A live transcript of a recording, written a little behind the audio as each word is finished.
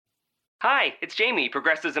Hi, it's Jamie,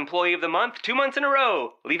 Progressive's Employee of the Month, 2 months in a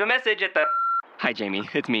row. Leave a message at the... Hi, Jamie.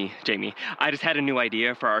 It's me, Jamie. I just had a new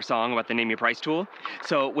idea for our song about the Name Your Price tool.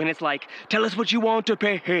 So when it's like, tell us what you want to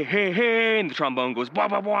pay, hey, hey, hey, and the trombone goes, blah,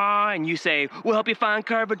 blah, blah, and you say, we'll help you find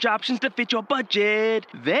coverage options to fit your budget.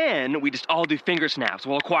 Then we just all do finger snaps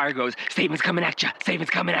while a choir goes, savings coming at ya,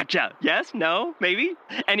 savings coming at ya. Yes? No? Maybe?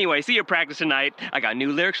 Anyway, see you at practice tonight. I got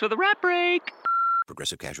new lyrics for the rap break.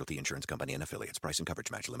 Progressive Casualty Insurance Company and Affiliates. Price and coverage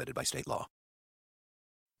match limited by state law.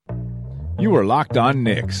 You are Locked On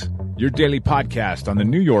Knicks, your daily podcast on the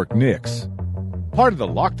New York Knicks. Part of the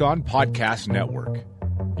Locked On Podcast Network.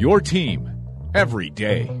 Your team every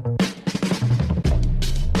day.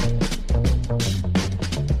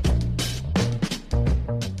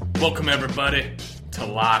 Welcome, everybody, to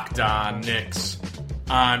Locked On Knicks.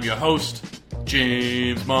 I'm your host,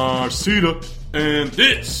 James Marcita, and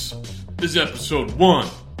this is episode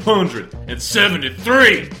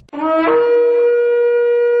 173.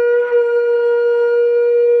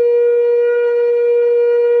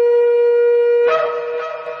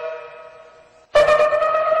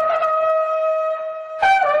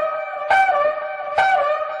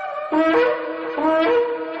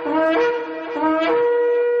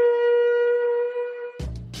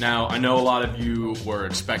 Now, I know a lot of you were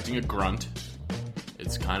expecting a grunt.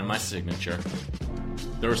 It's kind of my signature.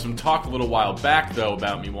 There was some talk a little while back, though,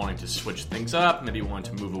 about me wanting to switch things up, maybe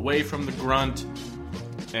wanting to move away from the grunt.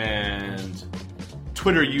 And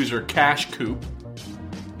Twitter user Cash Coop,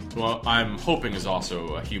 who I'm hoping is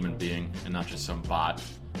also a human being and not just some bot.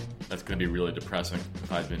 That's going to be really depressing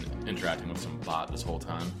if I've been interacting with some bot this whole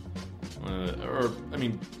time.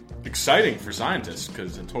 Exciting for scientists,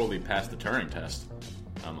 because it totally passed the Turing test.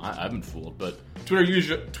 I've been fooled, but Twitter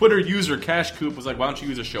user Cash Coop was like, why don't you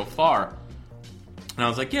use a shofar? And I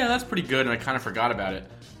was like, yeah, that's pretty good, and I kind of forgot about it.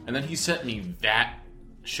 And then he sent me that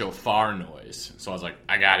shofar noise. So I was like,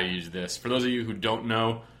 I gotta use this. For those of you who don't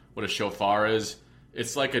know what a shofar is,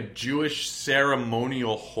 it's like a Jewish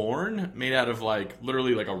ceremonial horn made out of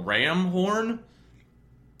literally a ram horn.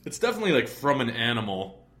 It's definitely from an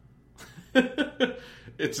animal.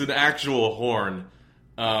 It's an actual horn.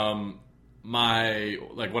 One of my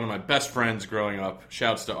best friends growing up,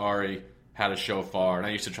 shouts to Ari, had a shofar, and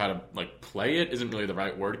I used to try to play it. Isn't really the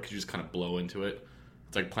right word because you just kind of blow into it.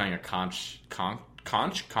 It's like playing a conch. It's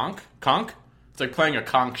like playing a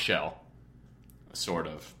conch shell, sort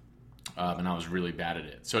of. And I was really bad at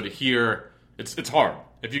it. So to hear, it's hard.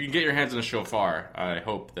 If you can get your hands on a shofar, I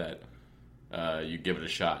hope that you give it a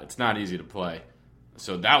shot. It's not easy to play.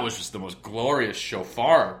 So that was just the most glorious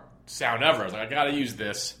shofar sound ever. I was like, I gotta use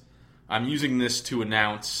this. I'm using this to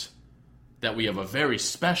announce that we have a very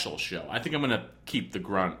special show. I think I'm going to keep the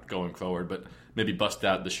grunt going forward, but maybe bust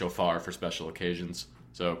out the shofar for special occasions.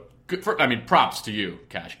 So, props to you,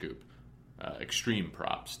 Cash Coop. Extreme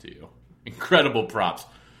props to you. Incredible props.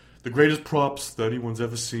 The greatest props that anyone's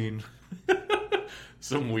ever seen.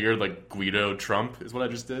 Some weird, Guido Trump is what I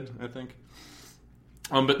just did, I think.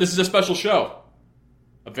 But this is a special show.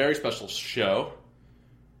 A very special show.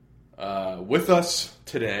 With us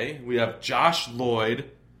today, we have Josh Lloyd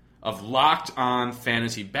of Locked On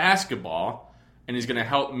Fantasy Basketball, and he's going to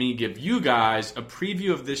help me give you guys a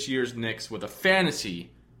preview of this year's Knicks with a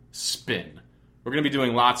fantasy spin. We're going to be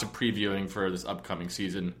doing lots of previewing for this upcoming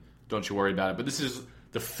season. Don't you worry about it. But this is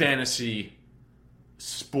the fantasy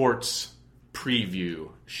sports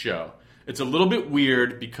preview show. It's a little bit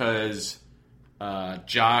weird because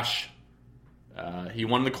Josh, he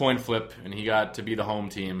won the coin flip, and he got to be the home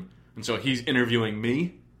team. And so he's interviewing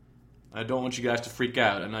me. I don't want you guys to freak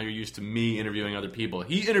out. I know you're used to me interviewing other people.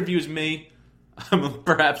 He interviews me. I'm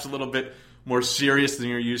perhaps a little bit more serious than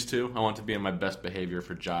you're used to. I want to be in my best behavior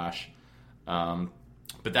for Josh. But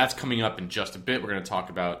that's coming up in just a bit. We're going to talk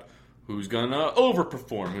about who's going to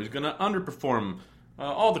overperform, who's going to underperform,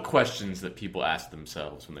 all the questions that people ask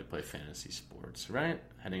themselves when they play fantasy sports, right?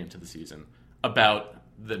 Heading into the season about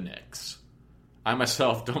the Knicks. I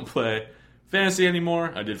myself don't play fantasy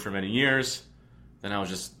anymore. I did for many years. Then I was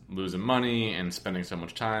just losing money and spending so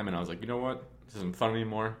much time, and I was like, you know what? This isn't fun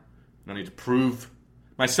anymore. I don't need to prove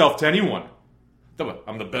myself to anyone.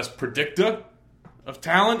 I'm the best predictor of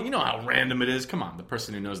talent. You know how random it is. Come on, the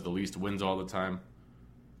person who knows the least wins all the time.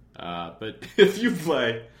 But if you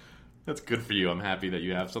play, that's good for you. I'm happy that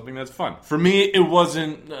you have something that's fun. For me, it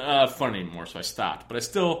wasn't fun anymore, so I stopped. But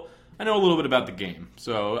I know a little bit about the game,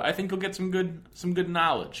 so I think you'll get some good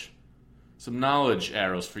knowledge. Some knowledge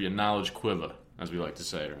arrows for your knowledge quiver, as we like to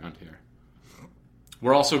say around here.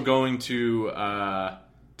 We're also going to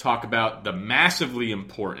talk about the massively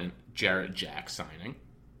important Jarrett Jack signing.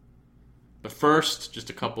 But first, just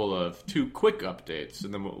a couple of 2 quick updates,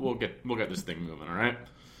 and then we'll get this thing moving, all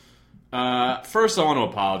right? First, I want to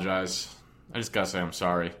apologize. I just got to say I'm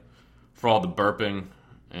sorry for all the burping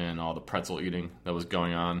and all the pretzel eating that was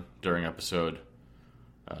going on during episode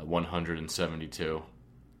 172.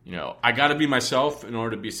 You know, I got to be myself in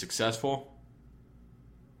order to be successful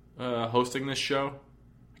hosting this show.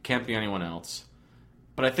 I can't be anyone else.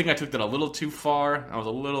 But I think I took that a little too far. I was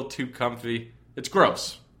a little too comfy. It's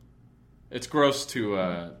gross. It's gross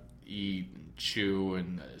to eat and chew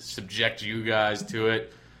and subject you guys to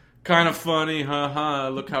it. Kind of funny, haha,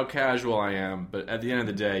 look how casual I am. But at the end of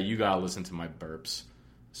the day, you gotta listen to my burps.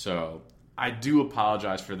 So, I do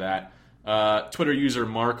apologize for that. Twitter user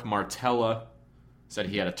Mark Martella said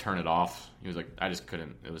he had to turn it off. He was like, I just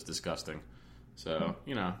couldn't. It was disgusting. So,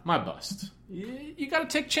 you know, my bust. You gotta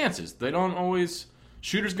take chances. They don't always...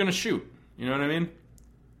 Shooter's gonna shoot. You know what I mean?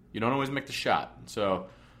 You don't always make the shot. So...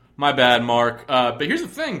 My bad, Mark. But here's the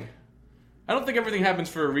thing. I don't think everything happens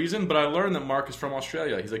for a reason, but I learned that Mark is from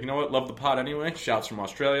Australia. He's like, you know what? Love the pod anyway. Shouts from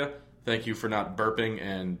Australia. Thank you for not burping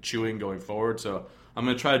and chewing going forward. So I'm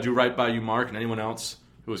going to try to do right by you, Mark, and anyone else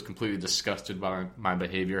who was completely disgusted by my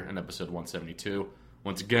behavior in episode 172.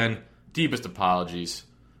 Once again, deepest apologies.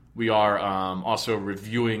 We are also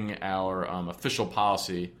reviewing our official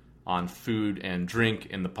policy on food and drink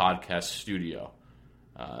in the podcast studio.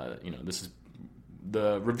 This is...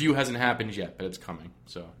 The review hasn't happened yet, but it's coming.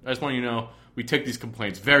 So I just want you to know we take these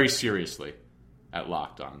complaints very seriously at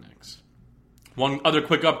Locked On Knicks. One other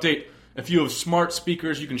quick update. If you have smart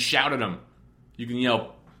speakers, you can shout at them. You can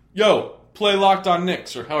yell, yo, play Locked On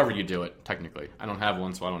Knicks, or however you do it, technically. I don't have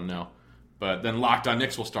one, so I don't know. But then Locked On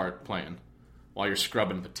Knicks will start playing while you're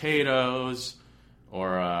scrubbing potatoes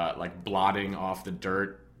or blotting off the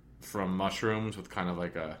dirt from mushrooms with kind of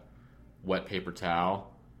like a wet paper towel.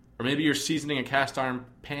 Or maybe you're seasoning a cast iron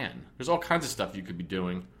pan. There's all kinds of stuff you could be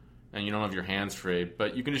doing, and you don't have your hands free.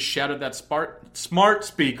 But you can just shout at that smart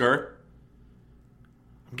speaker.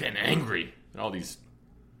 I'm getting angry at all these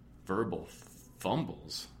verbal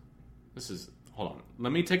fumbles. Hold on.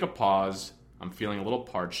 Let me take a pause. I'm feeling a little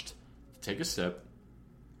parched. Take a sip.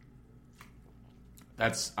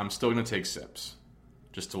 I'm still going to take sips,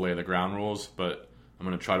 just to lay the ground rules. But I'm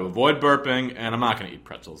going to try to avoid burping, and I'm not going to eat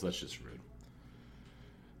pretzels. That's just rude.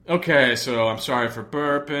 Okay, so I'm sorry for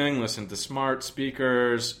burping. Listen to smart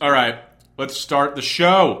speakers. All right, let's start the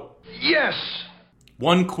show. Yes!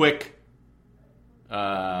 One quick,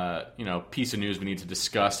 piece of news we need to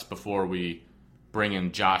discuss before we bring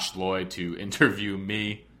in Josh Lloyd to interview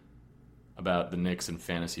me about the Knicks and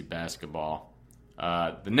fantasy basketball.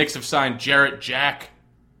 The Knicks have signed Jarrett Jack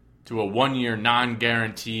to a 1-year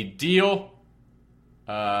non-guaranteed deal.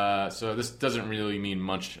 So this doesn't really mean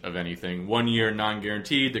much of anything. 1 year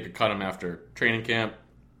non-guaranteed. They could cut him after training camp.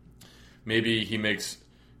 Maybe he makes,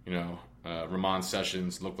 Ramon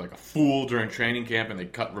Sessions look like a fool during training camp and they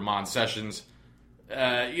cut Ramon Sessions.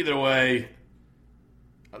 Either way,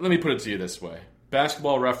 let me put it to you this way.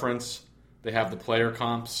 Basketball Reference, they have the player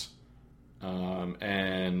comps.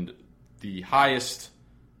 And the highest,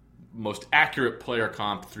 most accurate player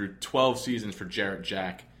comp through 12 seasons for Jarrett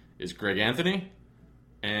Jack is Greg Anthony.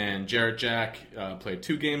 And Jarrett Jack played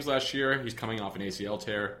 2 games last year. He's coming off an ACL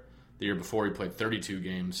tear. The year before, he played 32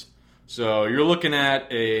 games. So you're looking at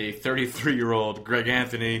a 33-year-old Greg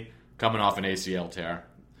Anthony coming off an ACL tear.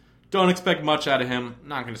 Don't expect much out of him.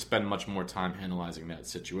 Not going to spend much more time analyzing that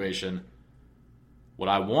situation. What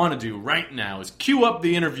I want to do right now is cue up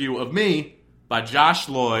the interview of me by Josh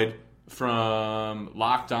Lloyd from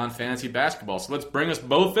Locked On Fantasy Basketball. So let's bring us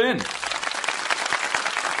both in.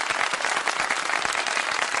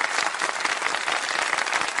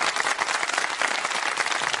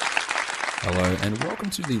 Hello and welcome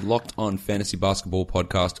to the Locked On Fantasy Basketball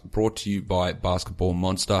podcast brought to you by Basketball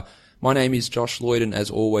Monster. My name is Josh Lloyd and as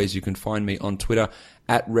always you can find me on Twitter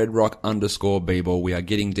at redrock_bball. We are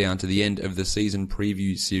getting down to the end of the season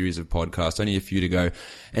preview series of podcasts, only a few to go.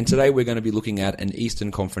 And today we're going to be looking at an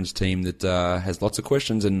Eastern Conference team that has lots of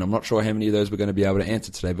questions, and I'm not sure how many of those we're going to be able to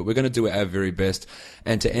answer today, but we're going to do our very best.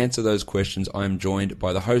 And to answer those questions, I'm joined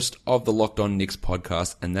by the host of the Locked On Knicks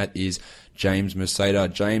podcast, and that is James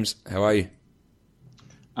Mercader. James, how are you?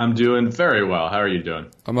 I'm doing very well. How are you doing?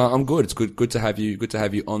 I'm good. It's good to have you. Good to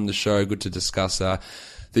have you on the show. Good to discuss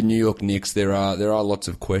the New York Knicks. There are lots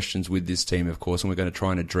of questions with this team, of course, and we're going to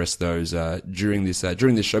try and address those during this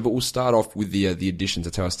show. But we'll start off with the additions.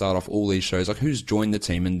 That's how I start off all these shows. Like who's joined the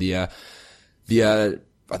team, and I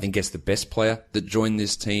think the best player that joined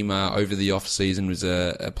this team over the off season was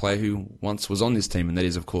a player who once was on this team, and that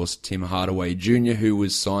is of course Tim Hardaway Jr., who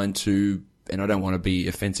was signed to and I don't want to be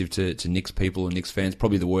offensive to Knicks people and Knicks fans,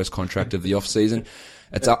 probably the worst contract of the offseason.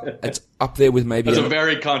 It's up there with maybe... That's a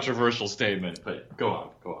very controversial statement, but go on.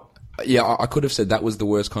 Yeah, I could have said that was the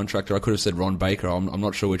worst contract, or I could have said Ron Baker. I'm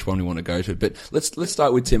not sure which one we want to go to. But let's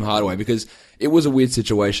start with Tim Hardaway, because it was a weird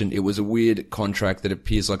situation. It was a weird contract that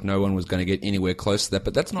appears like no one was going to get anywhere close to that.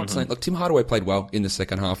 But that's not saying... Like, Tim Hardaway played well in the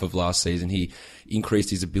second half of last season. He increased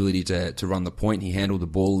his ability to run the point. He handled the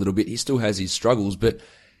ball a little bit. He still has his struggles, but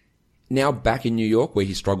now back in New York, where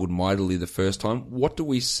he struggled mightily the first time, what do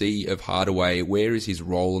we see of Hardaway? Where is his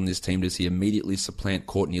role on this team? Does he immediately supplant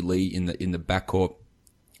Courtney Lee in the backcourt?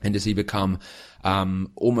 And does he become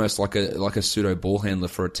almost like a pseudo ball handler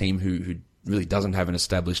for a team who really doesn't have an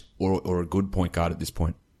established or a good point guard at this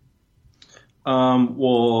point?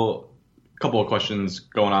 Well, a couple of questions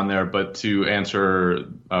going on there, but to answer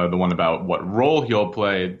the one about what role he'll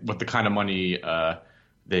play with the kind of money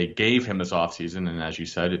they gave him this offseason, and as you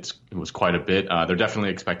said, it was quite a bit. They're definitely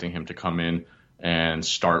expecting him to come in and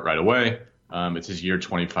start right away. It's his year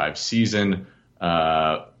 25 season.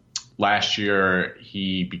 Last year,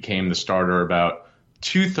 he became the starter about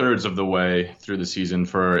 2/3 of the way through the season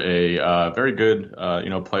for a very good,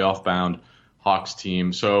 playoff-bound Hawks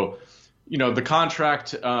team. So, the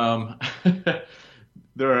contract, there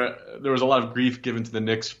was a lot of grief given to the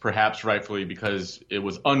Knicks, perhaps rightfully, because it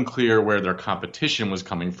was unclear where their competition was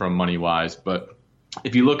coming from money-wise. But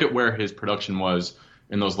if you look at where his production was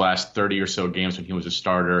in those last 30 or so games when he was a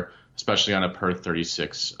starter, especially on a per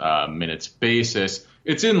 36 minutes basis,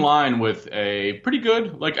 it's in line with a pretty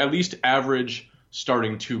good, like at least average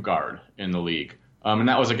starting two guard in the league. And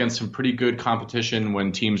that was against some pretty good competition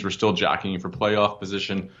when teams were still jockeying for playoff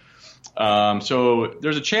position. So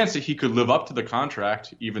there's a chance that he could live up to the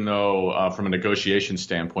contract, even though from a negotiation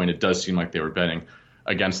standpoint, it does seem like they were betting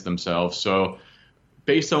against themselves. So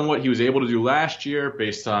based on what he was able to do last year,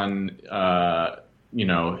 based on,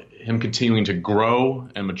 him continuing to grow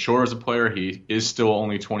and mature as a player, he is still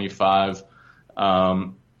only 25.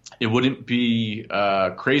 It wouldn't be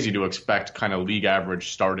crazy to expect kind of league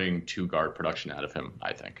average starting two guard production out of him,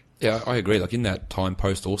 I think. Yeah, I agree. Like in that time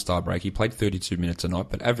post All-Star break, he played 32 minutes a night,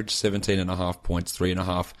 but averaged 17.5 points,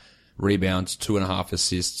 3.5 rebounds, 2.5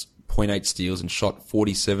 assists, 0.8 steals, and shot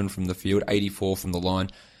 47 from the field, 84 from the line,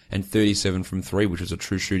 and 37 from three, which is a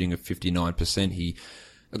true shooting of 59%.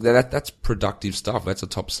 That's productive stuff. That's a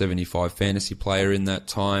top 75 fantasy player in that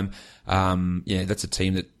time. That's a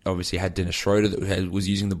team that obviously had Dennis Schroeder that was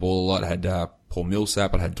using the ball a lot, had Paul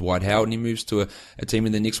Millsap, had Dwight Howard, and he moves to a team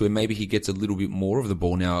in the Knicks where maybe he gets a little bit more of the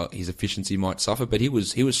ball now. His efficiency might suffer, but he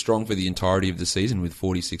was strong for the entirety of the season with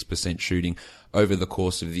 46% shooting over the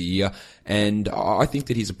course of the year. And I think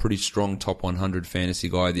that he's a pretty strong top 100 fantasy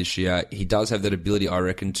guy this year. He does have that ability, I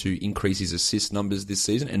reckon, to increase his assist numbers this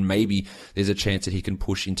season, and maybe there's a chance that he can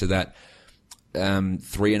push into that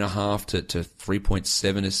 3.5 to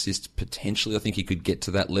 3.7 assists potentially. I think he could get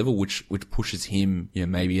to that level, which pushes him,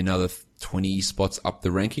 maybe another 20 spots up the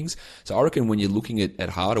rankings. So I reckon when you're looking at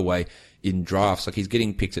Hardaway in drafts, like he's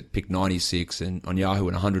getting picked at pick 96 and on Yahoo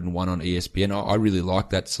and 101 on ESPN. I really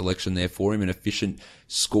like that selection there for him, an efficient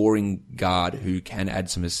scoring guard who can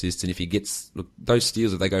add some assists. And if he gets those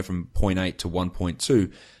steals, if they go from 0.8 to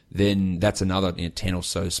 1.2, then that's another 10 or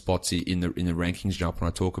so spots in the rankings jump. And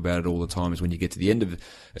I talk about it all the time, is when you get to the end of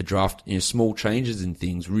a draft, small changes and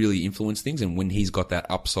things really influence things. And when he's got that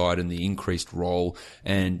upside and the increased role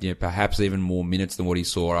and perhaps even more minutes than what he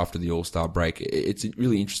saw after the All-Star break, it's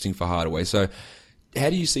really interesting for Hardaway. So how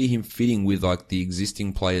do you see him fitting with like the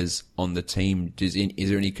existing players on the team? Is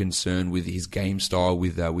there any concern with his game style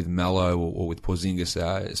with Melo or with Porzingis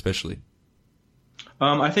especially?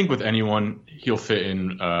 I think with anyone, he'll fit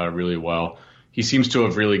in really well. He seems to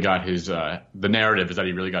have really got his the narrative is that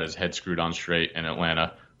he really got his head screwed on straight in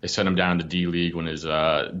Atlanta. They sent him down to D-League when his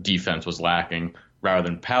defense was lacking. Rather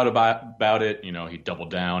than pout about it, he doubled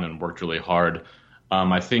down and worked really hard.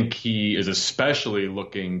 I think he is especially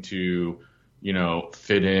looking to,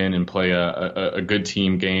 fit in and play a good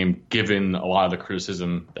team game, given a lot of the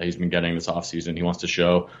criticism that he's been getting this offseason. He wants to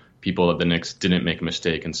show people that the Knicks didn't make a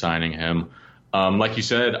mistake in signing him. Like you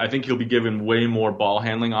said, I think he'll be given way more ball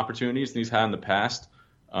handling opportunities than he's had in the past,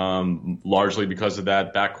 largely because of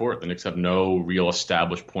that backcourt. The Knicks have no real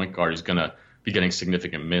established point guard who's going to be getting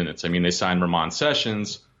significant minutes. I mean, they signed Ramon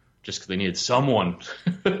Sessions just because they needed someone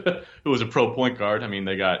who was a pro point guard. I mean,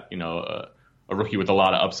 they got, a rookie with a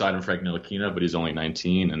lot of upside in Frank Ntilikina, but he's only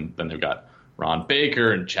 19. And then they've got Ron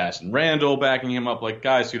Baker and Chasson Randall backing him up, like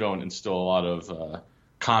guys who don't instill a lot of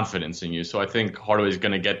confidence in you. So I think Hardaway's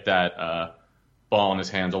going to get that ball in his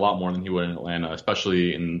hands a lot more than he would in Atlanta,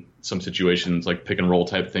 especially in some situations like pick and roll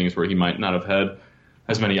type things where he might not have had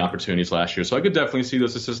as many opportunities last year. So I could definitely see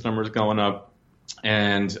those assist numbers going up.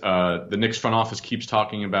 And the Knicks front office keeps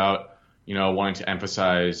talking about, wanting to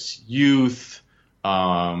emphasize youth,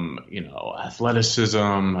 athleticism,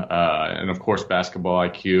 and of course basketball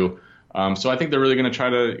IQ. So I think they're really going to try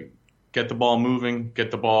to get the ball moving,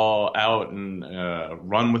 get the ball out, and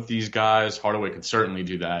run with these guys. Hardaway could certainly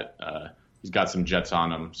do that. He's got some jets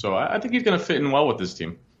on him, so I think he's going to fit in well with this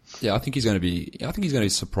team. Yeah, I think he's going to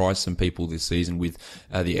surprise some people this season with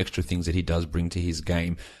the extra things that he does bring to his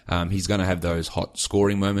game. He's going to have those hot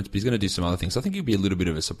scoring moments, but he's going to do some other things. So I think he'll be a little bit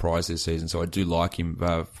of a surprise this season. So I do like him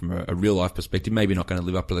from a real life perspective. Maybe not going to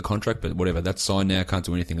live up to the contract, but whatever. That's signed now. Can't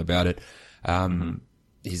do anything about it.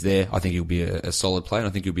 He's there. I think he'll be a solid player, and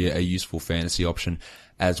I think he'll be a useful fantasy option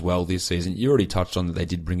as well this season. You already touched on that they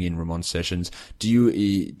did bring in Ramon Sessions. Do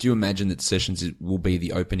you imagine that Sessions will be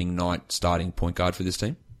the opening night starting point guard for this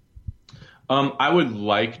team? I would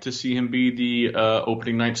like to see him be the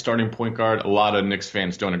opening night starting point guard. A lot of Knicks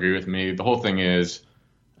fans don't agree with me. The whole thing is,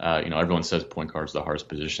 everyone says point guard is the hardest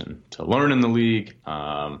position to learn in the league.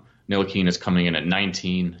 Ntilikina is coming in at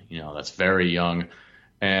 19. That's very young.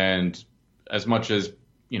 And as much as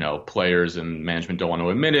players and management don't want to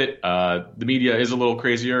admit it, the media is a little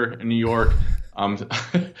crazier in New York.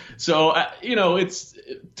 So it's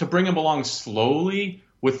to bring him along slowly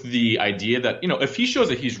with the idea that, if he shows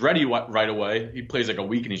that he's ready right away, he plays like a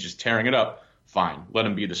week and he's just tearing it up, fine, let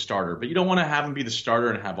him be the starter. But you don't want to have him be the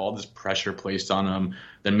starter and have all this pressure placed on him.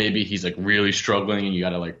 Then maybe he's like really struggling and you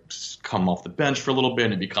got to come off the bench for a little bit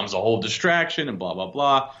and it becomes a whole distraction and blah, blah,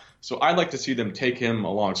 blah. So I'd like to see them take him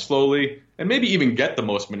along slowly and maybe even get the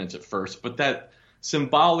most minutes at first. But that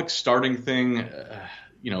symbolic starting thing,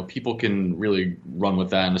 people can really run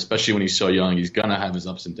with that. And especially when he's so young, he's going to have his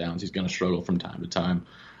ups and downs. He's going to struggle from time to time.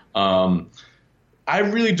 I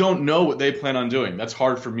really don't know what they plan on doing. That's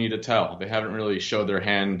hard for me to tell. They haven't really showed their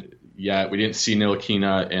hand yet. We didn't see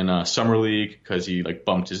Ntilikina in Summer League because he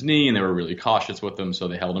bumped his knee and they were really cautious with him, so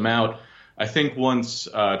they held him out. I think once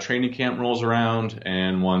training camp rolls around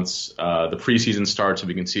and once the preseason starts and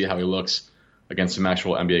we can see how he looks against some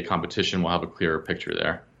actual NBA competition, we'll have a clearer picture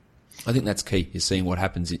there. I think that's key, is seeing what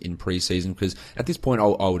happens in preseason, because at this point I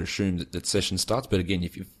would assume that session starts. But again,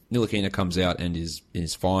 if Ntilikina comes out and is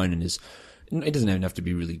fine and it doesn't even have to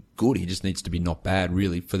be really good. He just needs to be not bad,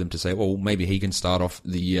 really, for them to say, well, maybe he can start off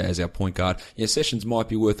the year as our point guard. Sessions might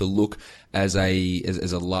be worth a look as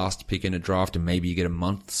a last pick in a draft, and maybe you get a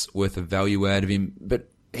month's worth of value out of him. But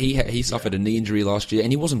he suffered a knee injury last year, and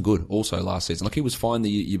he wasn't good also last season. He was fine the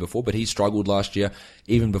year before, but he struggled last year,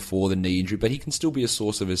 even before the knee injury. But he can still be a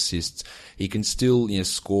source of assists. He can still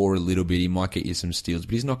score a little bit. He might get you some steals,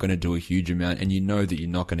 but he's not going to do a huge amount. And you know that you're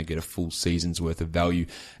not going to get a full season's worth of value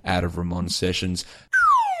out of Ramon Sessions.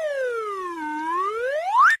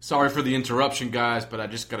 Sorry for the interruption, guys, but I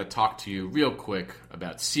just got to talk to you real quick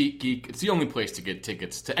about SeatGeek. It's the only place to get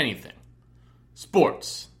tickets to anything.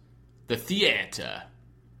 Sports, the theater,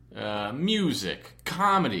 music,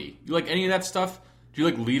 comedy. You like any of that stuff? Do you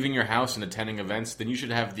like leaving your house and attending events? Then you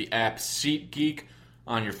should have the app SeatGeek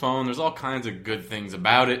on your phone. There's all kinds of good things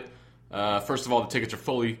about it. First of all, the tickets are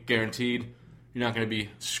fully guaranteed. You're not going to be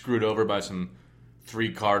screwed over by some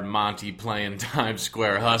 3-card Monty playing Times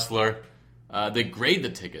Square hustler. They grade the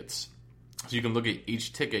tickets. So you can look at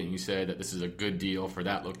each ticket and you say that this is a good deal for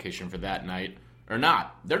that location for that night or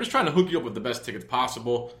not. They're just trying to hook you up with the best tickets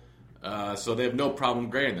possible. So they have no problem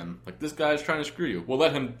grading them. This guy's trying to screw you. We'll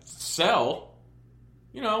let him sell.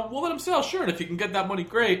 We'll let him sell, sure. And if you can get that money,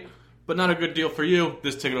 great. But not a good deal for you.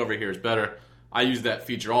 This ticket over here is better. I use that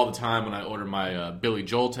feature all the time when I order my Billy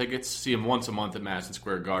Joel tickets. See him once a month at Madison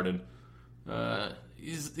Square Garden.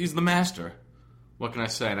 He's the master. What can I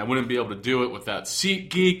say? And I wouldn't be able to do it without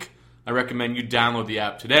SeatGeek. I recommend you download the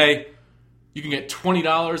app today. You can get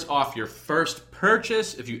 $20 off your first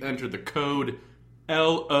purchase if you enter the code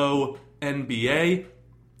LONBA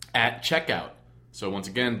at checkout. So once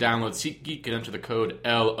again, download SeatGeek and enter the code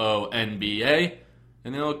LONBA,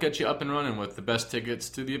 and it'll get you up and running with the best tickets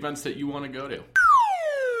to the events that you want to go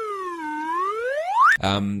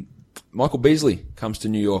to. Michael Beasley comes to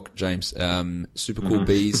New York, James. Super cool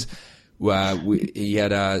bees. He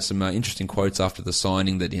had some interesting quotes after the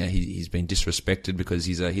signing that he's been disrespected because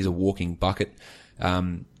he's a walking bucket,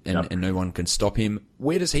 and no one can stop him.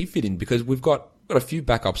 Where does he fit in? Because we've got a few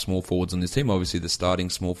backup small forwards on this team. Obviously, the starting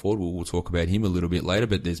small forward, we'll talk about him a little bit later,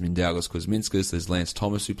 but there's Mindaugas Kuzminskas, there's Lance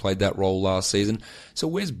Thomas, who played that role last season. So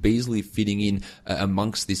where's Beasley fitting in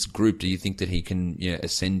amongst this group? Do you think that he can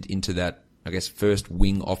ascend into that, first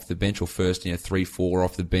wing off the bench, or first 3-4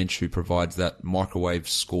 off the bench, who provides that microwave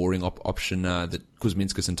scoring option that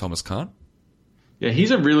Kuzminskas and Thomas can't? Yeah,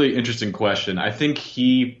 he's a really interesting question. I think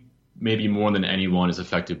he, maybe more than anyone, is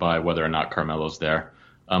affected by whether or not Carmelo's there.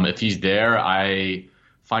 If he's there, I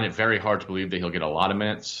find it very hard to believe that he'll get a lot of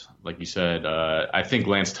minutes. Like you said, I think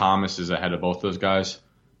Lance Thomas is ahead of both those guys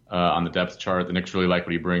on the depth chart. The Knicks really like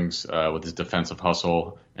what he brings with his defensive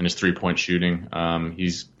hustle and his three-point shooting.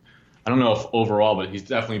 I don't know if overall, but he's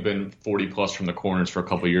definitely been 40-plus from the corners for a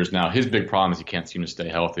couple of years now. His big problem is he can't seem to stay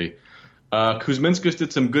healthy. Kuzminskas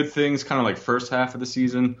did some good things kind of like first half of the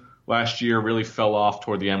season last year, really fell off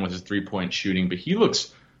toward the end with his three-point shooting, but he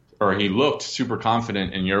looked super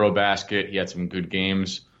confident in Eurobasket. He had some good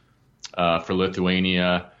games for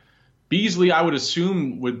Lithuania. Beasley, I would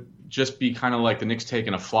assume, would just be kind of like the Knicks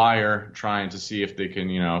taking a flyer, trying to see if they can,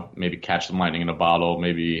 maybe catch some lightning in a bottle,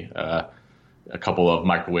 maybe a couple of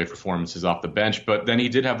microwave performances off the bench. But then he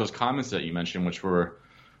did have those comments that you mentioned, which were a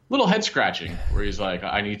little head-scratching, where he's like,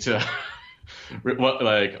 I need to –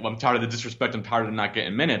 I'm tired of the disrespect. I'm tired of not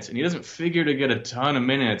getting minutes. And he doesn't figure to get a ton of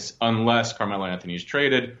minutes unless Carmelo Anthony's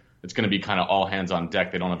traded. It's going to be kind of all hands on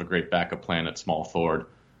deck. They don't have a great backup plan at small forward.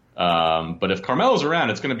 But if Carmelo's around,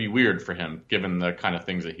 it's going to be weird for him, given the kind of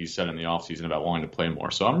things that he said in the offseason about wanting to play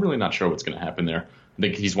more. So I'm really not sure what's going to happen there. I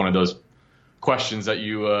think he's one of those questions that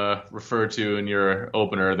you referred to in your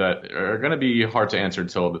opener that are going to be hard to answer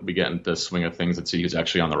until we get into the swing of things and see who's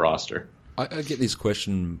actually on the roster. I get this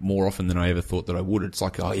question more often than I ever thought that I would. It's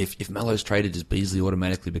like, if Melo's traded, does Beasley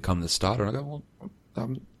automatically become the starter? And I go, well,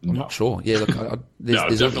 I'm not sure. Yeah, look,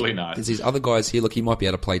 there's definitely not. There's these other guys here. Look, he might be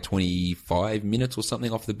able to play 25 minutes or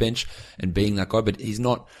something off the bench and being that guy, but he's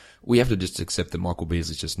not. We have to just accept that Michael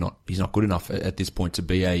Beasley's just not. He's not good enough at this point to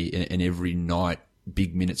be an every night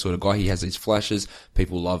big minute sort of guy. He has these flashes.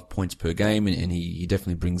 People love points per game, and he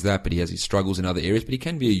definitely brings that, but he has his struggles in other areas. But he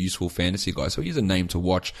can be a useful fantasy guy. So he's a name to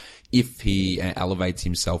watch if he elevates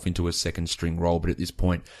himself into a second string role. But at this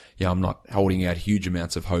point, I'm not holding out huge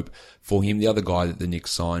amounts of hope for him. The other guy that the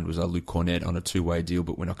Knicks signed was Luke Cornett on a two-way deal,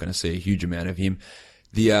 but we're not going to see a huge amount of him.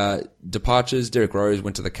 The departures, Derrick Rose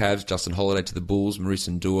went to the Cavs, Justin Holiday to the Bulls, Maurice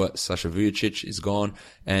Ndua, Sasha Vujacic is gone,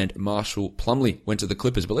 and Marshall Plumlee went to the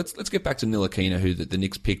Clippers. But let's get back to Ntilikina, who the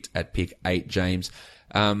Knicks picked at pick 8, James.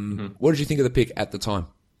 What did you think of the pick at the time?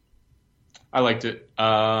 I liked it.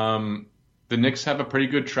 The Knicks have a pretty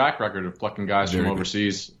good track record of plucking guys from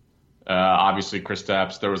overseas. Obviously,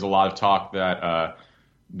 Kristaps, there was a lot of talk that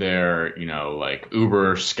their,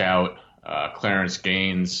 Uber scout, Clarence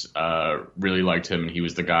Gaines really liked him, and he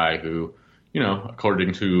was the guy who,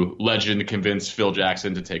 according to legend, convinced Phil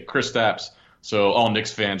Jackson to take Kristaps. So all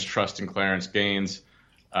Knicks fans trust in Clarence Gaines.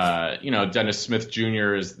 Dennis Smith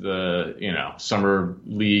Jr. is the, summer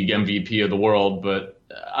league MVP of the world, but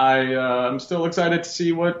I'm still excited to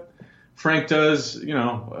see what Frank does,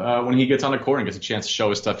 when he gets on the court and gets a chance to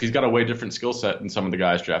show his stuff. He's got a way different skill set than some of the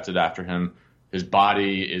guys drafted after him. His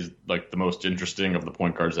body is like the most interesting of the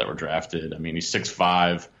point guards that were drafted. I mean, he's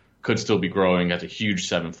 6'5", could still be growing, has a huge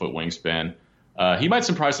 7-foot wingspan. He might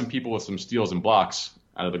surprise some people with some steals and blocks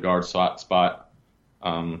out of the guard spot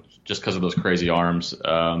just because of those crazy arms.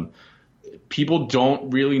 People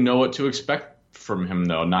don't really know what to expect from him,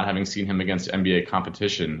 though, not having seen him against NBA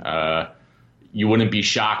competition. You wouldn't be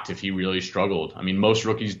shocked if he really struggled. I mean, most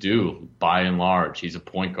rookies do, by and large. He's a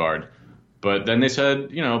point guard. But then they said,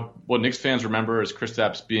 what Knicks fans remember is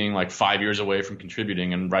Kristaps being like 5 years away from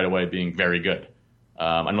contributing and right away being very good.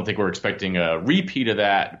 I don't think we're expecting a repeat of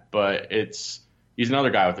that, but he's another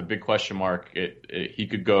guy with a big question mark. He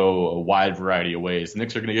could go a wide variety of ways. The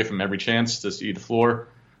Knicks are going to give him every chance to see the floor.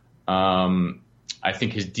 I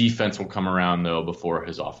think his defense will come around, though, before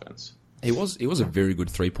his offense. He was a very good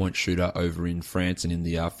three-point shooter over in France and in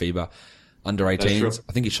the FIBA under 18s.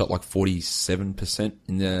 I think he shot like 47%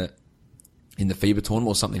 in the FIBA tournament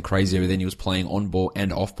or something crazy. Then he was playing on ball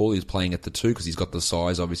and off ball. He was playing at the 2 because he's got the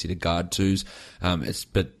size, obviously, to guard 2s.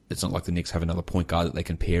 But it's not like the Knicks have another point guard that they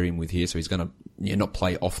can pair him with here. So he's going to not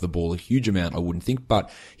play off the ball a huge amount, I wouldn't think.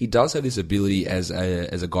 But he does have this ability as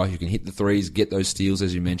a guy who can hit the threes, get those steals,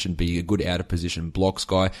 as you mentioned, be a good out of position blocks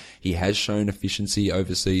guy. He has shown efficiency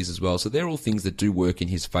overseas as well. So they're all things that do work in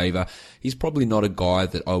his favor. He's probably not a guy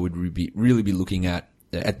that I would really be looking at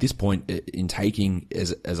this point in taking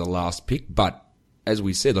as a last pick. But as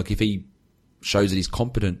we said, like if he shows that he's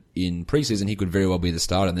competent in preseason, he could very well be the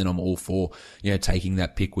starter. And then I'm all for, taking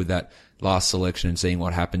that pick with that last selection and seeing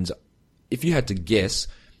what happens. If you had to guess,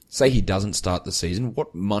 say he doesn't start the season,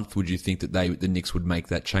 what month would you think that the Knicks would make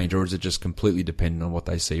that change? Or is it just completely dependent on what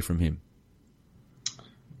they see from him?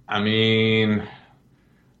 I mean,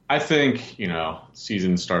 I think,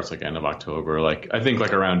 season starts like end of October. I think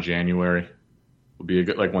around January would be a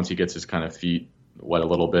good, once he gets his kind of feet wet a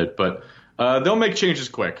little bit, but they'll make changes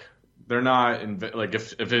quick. they're not like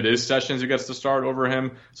if it is Sessions who gets to start over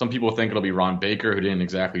him. Some people think it'll be Ron Baker, who didn't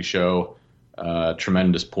exactly show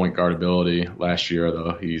tremendous point guard ability last year,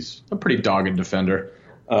 though he's a pretty dogged defender.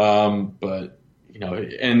 But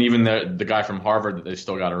and even the guy from Harvard that they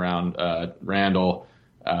still got around, Randall,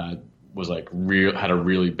 was had a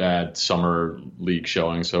really bad summer league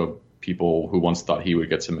showing. So people who once thought he would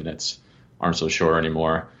get some minutes aren't so sure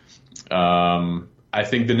anymore. I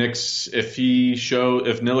think the Knicks, if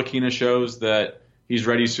Ntilikina shows that he's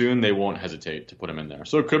ready soon, they won't hesitate to put him in there.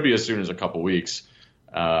 So it could be as soon as a couple weeks.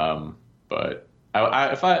 But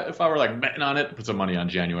if I were betting on it, put some money on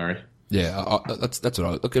January. Yeah, that's what I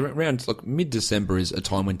look around. Mid-December is a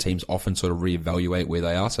time when teams often sort of reevaluate where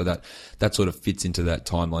they are, so that sort of fits into that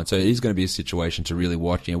timeline. So it is going to be a situation to really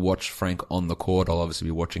watch. Watch Frank on the court. I'll obviously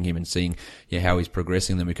be watching him and seeing how he's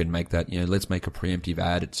progressing. Then we can make that. Let's make a preemptive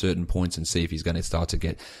ad at certain points and see if he's going to start to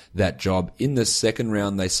get that job. In the second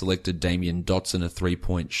round, they selected Damian Dotson, a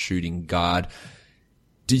 3-point shooting guard.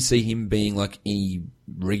 Do you see him being any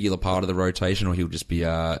regular part of the rotation, or he'll just be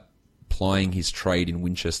plying his trade in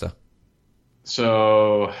Winchester?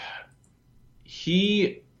 So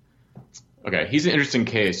he's an interesting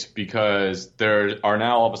case because there are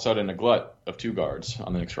now all of a sudden a glut of two guards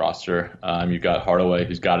on the Knicks roster. You've got Hardaway,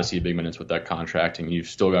 who's got to see big minutes with that contract, and you've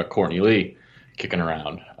still got Courtney Lee kicking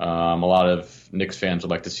around. A lot of Knicks fans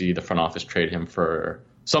would like to see the front office trade him for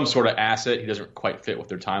some sort of asset. He doesn't quite fit with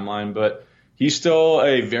their timeline, but he's still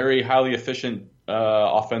a very highly efficient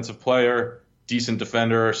offensive player. Decent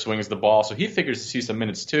defender, swings the ball, so he figures to see some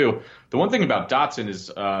minutes too. The one thing about Dotson is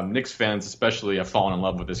Knicks fans especially have fallen in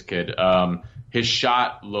love with this kid. His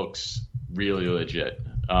shot looks really legit.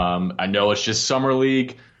 I know it's just summer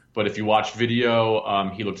league, but if you watch video,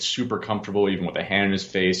 he looked super comfortable even with a hand in his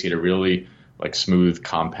face. He had a really smooth,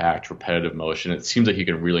 compact, repetitive motion. It seems like he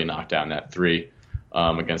can really knock down that three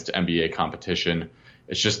against NBA competition.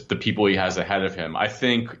 It's just the people he has ahead of him. I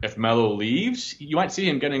think if Melo leaves, you might see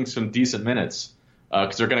him getting some decent minutes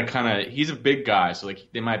because they're going to he's a big guy, so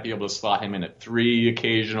they might be able to slot him in at 3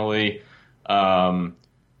 occasionally. I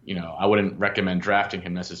wouldn't recommend drafting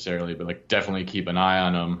him necessarily, but definitely keep an eye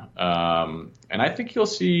on him. And I think you'll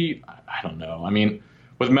see, I don't know. I mean,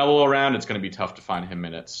 with Melo around, it's going to be tough to find him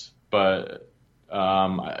minutes, but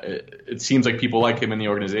it seems like people like him in the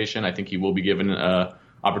organization. I think he will be given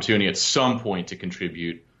opportunity at some point to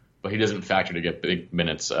contribute, but he doesn't factor to get big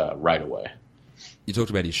minutes right away. You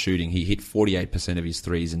talked about his shooting. He hit 48% of his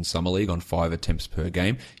threes in Summer League on 5 attempts per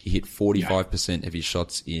game. He hit 45% of his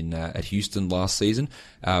shots at Houston last season,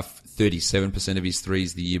 37% of his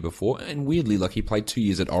threes the year before. And weirdly, he played 2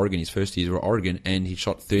 years at Oregon, his first year at Oregon, and he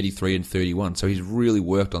shot 33 and 31. So he's really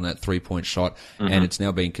worked on that 3-point shot, and it's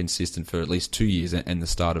now been consistent for at least 2 years and the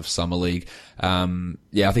start of Summer League. I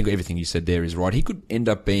think everything you said there is right. He could end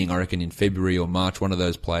up being, I reckon, in February or March, one of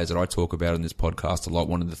those players that I talk about in this podcast a lot,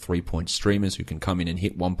 one of the 3-point streamers who can come in and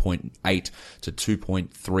hit 1.8 to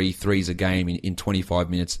 2.3 threes a game in 25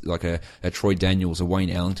 minutes, like a Troy Daniels, a Wayne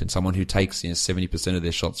Ellington, someone who takes 70% of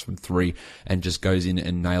their shots from 3 and just goes in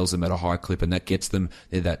and nails them at a high clip, and that gets them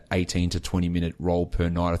that 18 to 20 minute roll per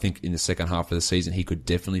night. I think in the second half of the season, he could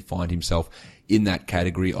definitely find himself in that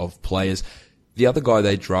category of players. The other guy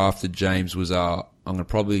they drafted, James, was I'll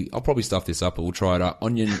probably stuff this up, but we'll try it out.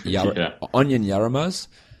 Onyan Yaramaz.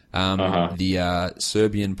 The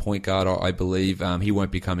Serbian point guard, I believe. He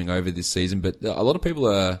won't be coming over this season, but a lot of people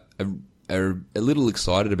are a little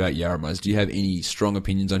excited about Yaramaz. Do you have any strong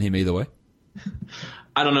opinions on him either way?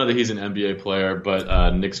 I don't know that he's an NBA player,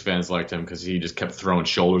 but Knicks fans liked him because he just kept throwing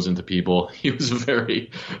shoulders into people. He was a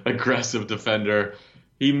very aggressive defender.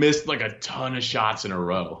 He missed a ton of shots in a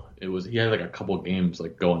row. He had a couple of games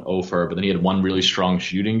going 0 for, but then he had one really strong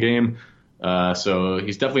shooting game. So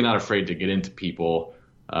he's definitely not afraid to get into people.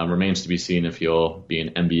 Remains to be seen if he'll be an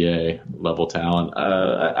NBA level talent.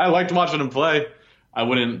 I liked watching him play. I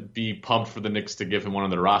wouldn't be pumped for the Knicks to give him one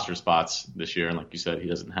of their roster spots this year, and like you said, he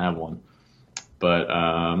doesn't have one. But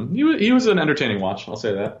he was an entertaining watch. I'll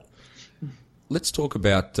say that. Let's talk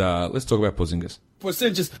about Porzingis.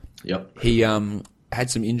 Yep. He had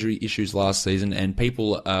some injury issues last season, and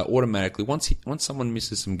people automatically, once someone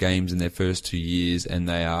misses some games in their first 2 years and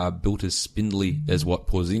they are built as spindly as what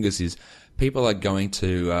Porzingis is, people are going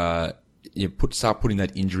to start putting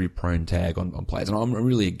that injury-prone tag on players. And I'm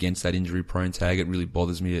really against that injury-prone tag. It really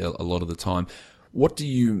bothers me a lot of the time. What do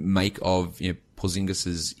you make of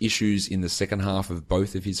Porzingis' issues in the second half of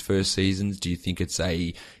both of his first seasons? Do you think it's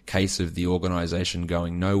a case of the organisation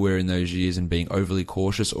going nowhere in those years and being overly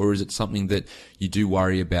cautious, or is it something that you do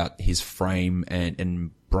worry about his frame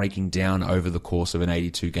and breaking down over the course of an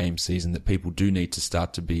 82-game season that people do need to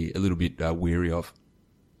start to be a little bit weary of?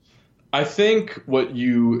 I think what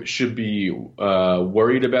you should be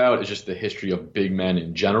worried about is just the history of big men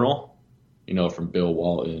in general. You know, from Bill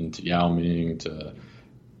Walton to Yao Ming to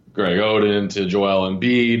Greg Oden to Joel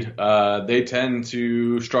Embiid. They tend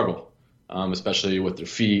to struggle, especially with their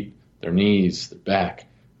feet, their knees, their back.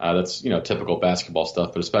 That's, typical basketball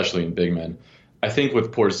stuff, but especially in big men. I think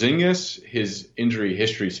with Porzingis, his injury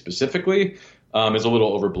history specifically is a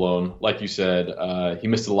little overblown. Like you said, he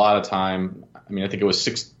missed a lot of time. I mean, I think it was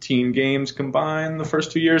 16 games combined the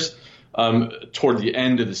first 2 years toward the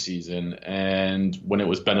end of the season, and when it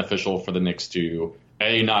was beneficial for the Knicks to,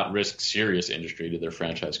 A, not risk serious injury to their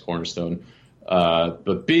franchise cornerstone,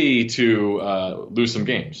 but B, to lose some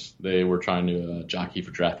games. They were trying to jockey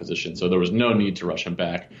for draft position, so there was no need to rush him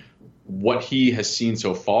back. What he has seen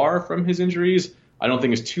so far from his injuries, I don't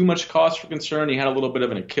think is too much cause for concern. He had a little bit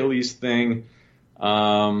of an Achilles thing,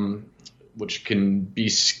 which can be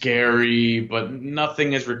scary, but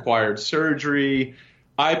nothing has required surgery.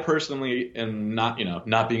 I personally am not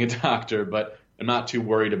being a doctor, but I'm not too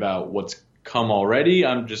worried about what's come already.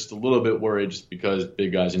 I'm just a little bit worried just because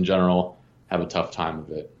big guys in general have a tough time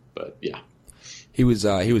of it. But yeah. He was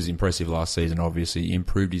impressive last season, obviously. He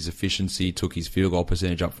improved his efficiency, took his field goal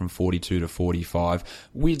percentage up from 42 to 45.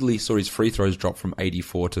 Weirdly, saw his free throws drop from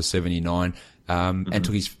 84 to 79. And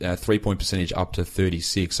took his 3-point percentage up to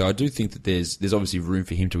 36. So I do think that there's obviously room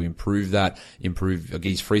for him to improve that, get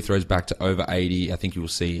his free throws back to over 80. I think you will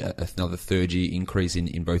see another third-year increase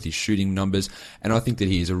in both his shooting numbers. And I think that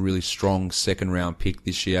he is a really strong second-round pick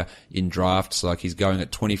this year in drafts. Like, he's going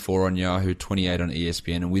at 24 on Yahoo, 28 on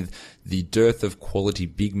ESPN, and with the dearth of quality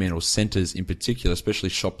big men or centers in particular, especially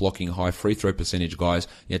shot blocking high free throw percentage guys,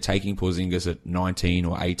 taking Porzingis at 19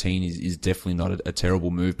 or 18 is definitely not a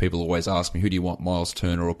terrible move. People always ask me, who do you want, Miles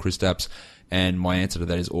Turner or Kristaps? And my answer to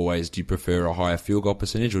that is always, do you prefer a higher field goal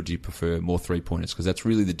percentage or do you prefer more three-pointers? Because that's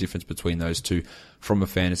really the difference between those two from a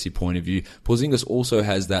fantasy point of view. Porzingis also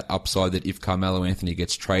has that upside that if Carmelo Anthony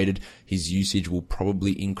gets traded, his usage will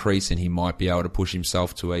probably increase and he might be able to push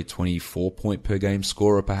himself to a 24-point per game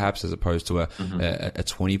scorer perhaps, as opposed to a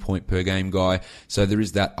 20-point per game guy. So there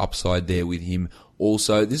is that upside there with him.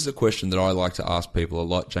 Also, this is a question that I like to ask people a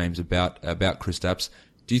lot, James, about Kristaps.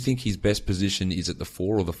 Do you think his best position is at the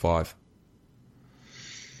 4 or the 5?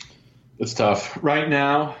 It's tough. Right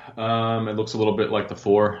now, it looks a little bit like the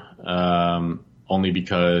 4, only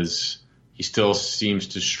because he still seems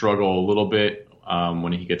to struggle a little bit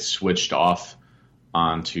when he gets switched off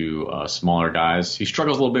onto smaller guys. He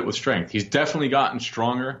struggles a little bit with strength. He's definitely gotten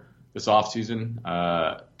stronger this offseason.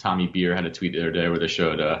 Tommy Beer had a tweet the other day where they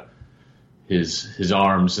showed his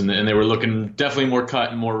arms, and they were looking definitely more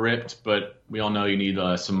cut and more ripped, but we all know you need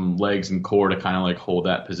some legs and core to kind of like hold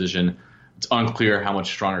that position. It's unclear how much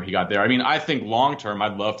stronger he got there. I mean, I think long-term,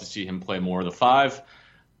 I'd love to see him play more of the 5,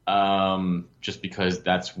 just because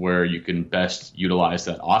that's where you can best utilize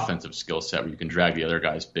that offensive skill set, where you can drag the other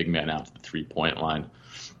guy's big man out to the 3-point line.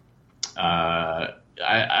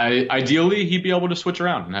 Ideally, he'd be able to switch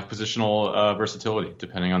around and have positional versatility,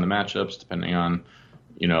 depending on the matchups, depending on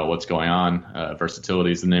what's going on.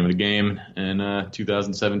 Versatility is the name of the game in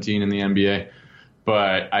 2017 in the NBA.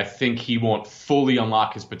 But I think he won't fully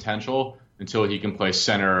unlock his potential until he can play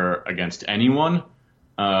center against anyone.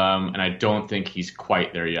 And I don't think he's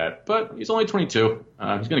quite there yet. But he's only 22.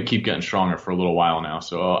 He's going to keep getting stronger for a little while now.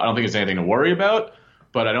 So I don't think it's anything to worry about.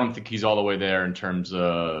 But I don't think he's all the way there in terms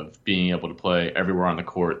of being able to play everywhere on the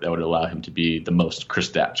court that would allow him to be the most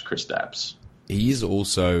Kristaps. He is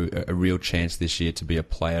also a real chance this year to be a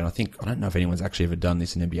player, and I don't know if anyone's actually ever done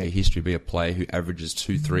this in NBA history, be a player who averages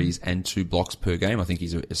 2 threes and 2 blocks per game. I think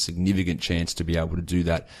he's a significant chance to be able to do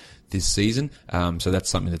that this season. So that's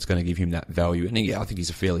something that's going to give him that value. And I think he's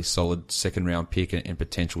a fairly solid second-round pick and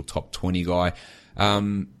potential top 20 guy.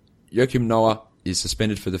 Joakim Noah is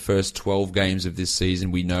suspended for the first 12 games of this season.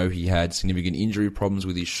 We know he had significant injury problems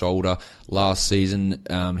with his shoulder last season.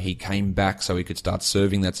 He came back so he could start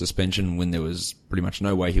serving that suspension when there was pretty much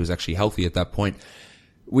no way he was actually healthy at that point.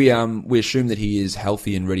 We assume that he is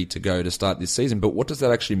healthy and ready to go to start this season, but what does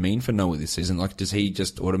that actually mean for Noah this season? Like, does he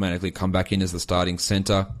just automatically come back in as the starting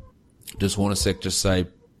center? Does Hornacek just say,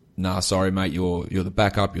 nah, sorry, mate, you're the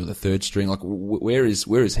backup, you're the third string? Like, where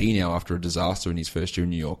is he now after a disaster in his first year in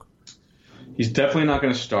New York? He's definitely not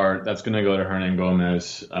going to start. That's going to go to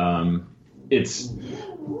Hernangomez.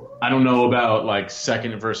 I don't know about like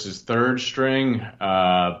second versus third string,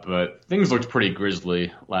 but things looked pretty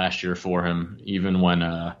grisly last year for him. Even when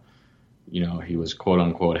he was quote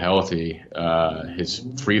unquote healthy, his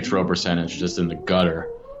free throw percentage just in the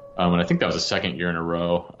gutter. And I think that was the second year in a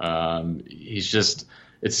row. He's just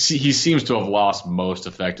he seems to have lost most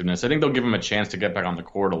effectiveness. I think they'll give him a chance to get back on the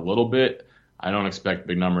court a little bit. I don't expect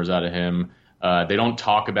big numbers out of him. They don't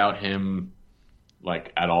talk about him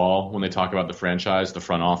like at all when they talk about the franchise, the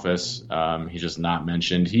front office. He's just not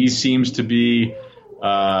mentioned. He seems to be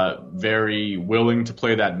very willing to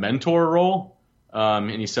play that mentor role.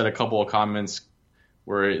 And he said a couple of comments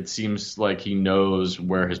where it seems like he knows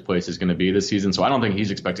where his place is going to be this season. So I don't think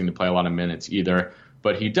he's expecting to play a lot of minutes either.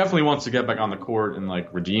 But he definitely wants to get back on the court and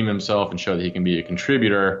like redeem himself and show that he can be a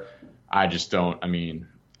contributor. I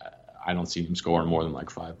don't see him scoring more than like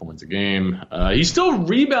 5 points a game. He still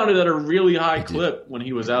rebounded at a really high clip when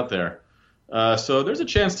he was out there. So there's a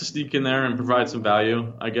chance to sneak in there and provide some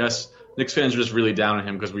value, I guess. Knicks fans are just really down on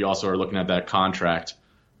him because we also are looking at that contract.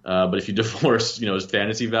 But if you divorce, his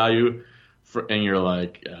fantasy value and you're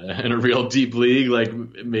like in a real deep league, like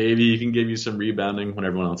maybe he can give you some rebounding when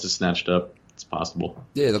everyone else is snatched up. It's possible.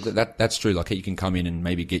 Yeah, that's true. Like he can come in and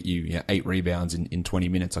maybe get you 8 rebounds in 20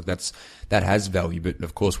 minutes. Like that has value. But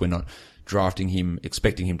of course, we're not drafting him,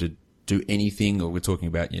 expecting him to do anything, or we're talking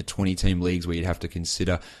about 20-team leagues where you'd have to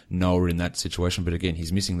consider Noah in that situation. But again,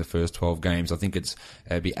 he's missing the first 12 games. I think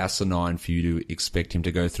it'd be asinine for you to expect him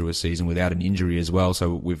to go through a season without an injury as well.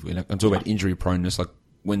 So I'm talking about injury proneness, like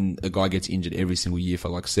when a guy gets injured every single year for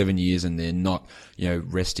like 7 years and they're not,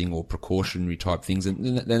 resting or precautionary type things,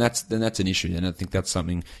 and then that's an issue. And I think that's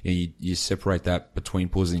something, you separate that between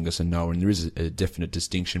Porzingis and Noah, and there is a definite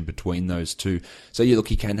distinction between those two. So look,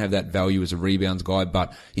 he can have that value as a rebounds guy,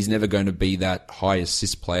 but he's never going to be that high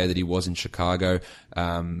assist player that he was in Chicago.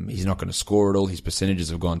 He's not going to score at all. His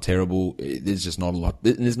percentages have gone terrible. There's just not a lot.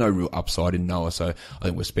 There's no real upside in Noah, so I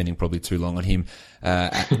think we're spending probably too long on him.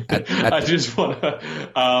 I just want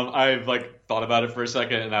to, I've thought about it for a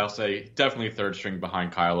second, and I'll say definitely third string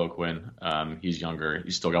behind Kyle O'Quinn. He's younger.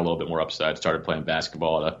 He's still got a little bit more upside. Started playing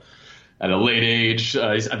basketball at a late age.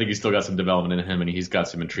 I think he's still got some development in him, and he's got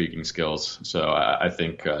some intriguing skills. So I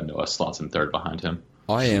think Noah slots in third behind him.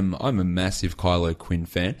 I'm a massive Kyle O'Quinn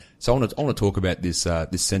fan. So I want to talk about this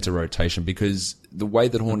center rotation, because the way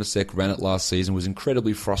that Hornacek ran it last season was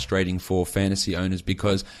incredibly frustrating for fantasy owners,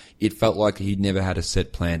 because it felt like he'd never had a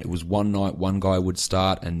set plan. It was one night, one guy would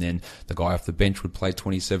start, and then the guy off the bench would play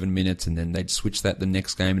 27 minutes, and then they'd switch that the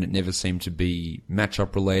next game, and it never seemed to be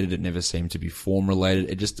matchup related. It never seemed to be form related.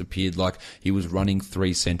 It just appeared like he was running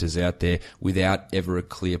 3 centers out there without ever a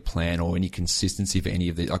clear plan or any consistency for any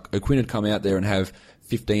of these. Like O'Quinn would come out there and have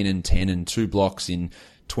 15 and 10 and 2 blocks in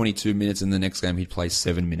 22 minutes, and the next game he'd play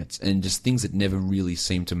 7 minutes, and just things that never really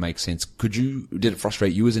seemed to make sense. Did it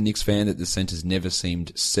frustrate you as a Knicks fan that the centers never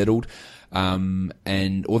seemed settled? Or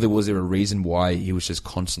was there a reason why he was just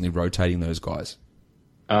constantly rotating those guys?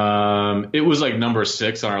 It was like number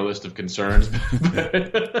 6 on our list of concerns,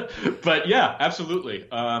 but yeah, absolutely.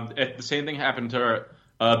 The same thing happened to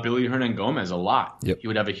Billy Hernangomez a lot. Yep. He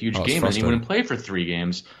would have a huge game and he wouldn't play for 3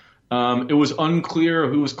 games. It was unclear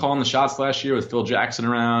who was calling the shots last year with Phil Jackson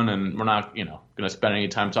around, and we're not, going to spend any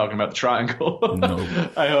time talking about the triangle. No.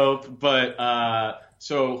 I hope. But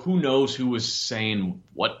so who knows who was saying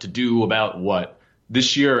what to do about what.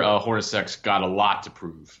 This year, Hornacek's got a lot to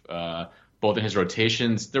prove, both in his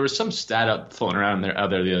rotations. There was some stat floating around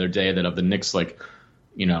there the other day that of the Knicks,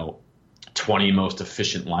 20 most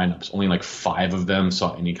efficient lineups, only 5 of them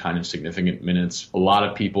saw any kind of significant minutes. A lot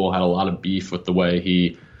of people had a lot of beef with the way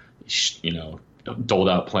he doled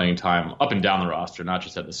out playing time up and down the roster, not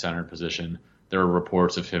just at the center position. There were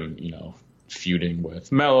reports of him, feuding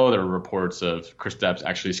with Melo. There were reports of Kristaps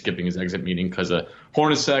actually skipping his exit meeting because of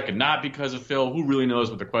Hornacek and not because of Phil. Who really knows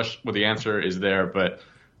what the answer is there? But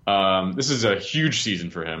this is a huge season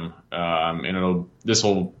for him, and this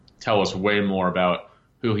will tell us way more about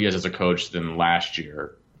who he is as a coach than last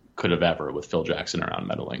year could have ever, with Phil Jackson around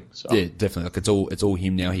meddling. So yeah, definitely. It's all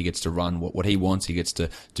him now. He gets to run what he wants. He gets to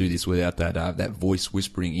do this without that voice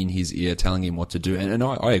whispering in his ear telling him what to do. And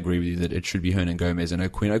I agree with you that it should be Hernangomez and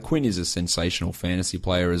O'Quinn. O'Quinn is a sensational fantasy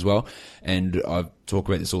player as well. And I talk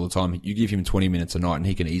about this all the time. You give him 20 minutes a night and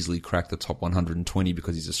he can easily crack the top 120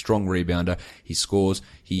 because he's a strong rebounder. He scores.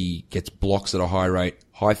 He gets blocks at a high rate,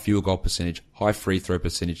 high field goal percentage, high free throw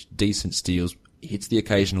percentage, decent steals, hits the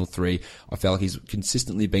occasional 3. I feel like he's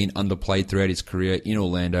consistently been underplayed throughout his career in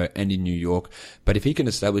Orlando and in New York. But if he can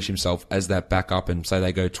establish himself as that backup, and say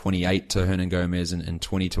they go 28 to Hernangomez and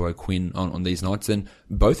 20 to O'Quinn on these nights, then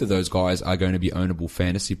both of those guys are going to be ownable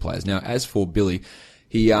fantasy players. Now, as for Billy,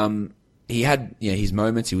 he had his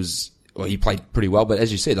moments. He played pretty well, but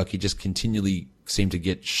as you said, he just continually seemed to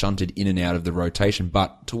get shunted in and out of the rotation.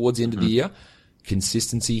 But towards the end of the year,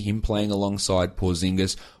 consistency, him playing alongside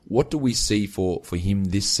Porzingis. What do we see for him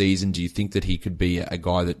this season? Do you think that he could be a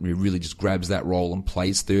guy that really just grabs that role and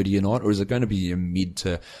plays 30 a night, or is it going to be a mid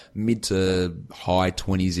to high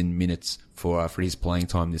 20s in minutes for his playing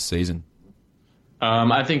time this season?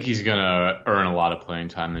 I think he's going to earn a lot of playing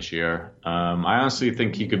time this year. I honestly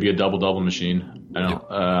think he could be a double-double machine.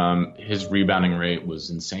 His rebounding rate was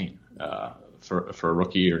insane for a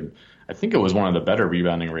rookie. Or I think it was one of the better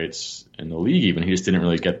rebounding rates in the league even. He just didn't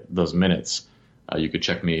really get those minutes. You could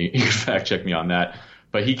fact check me on that.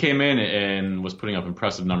 But he came in and was putting up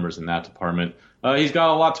impressive numbers in that department. He's got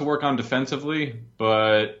a lot to work on defensively,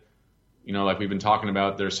 but like we've been talking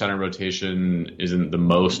about, their center rotation isn't the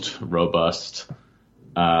most robust.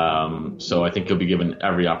 So I think he'll be given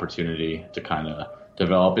every opportunity to kind of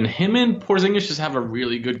develop. And him and Porzingis just have a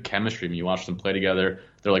really good chemistry. I mean, you watch them play together.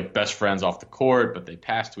 They're like best friends off the court, but they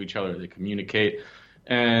pass to each other. They communicate.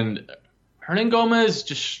 And Hernangomez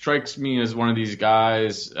just strikes me as one of these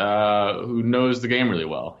guys who knows the game really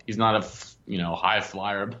well. He's not a high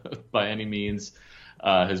flyer by any means.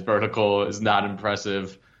 His vertical is not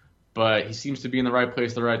impressive, but he seems to be in the right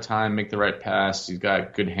place at the right time, make the right pass. He's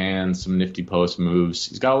got good hands, some nifty post moves.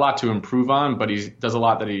 He's got a lot to improve on, but there's a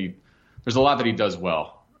lot that he does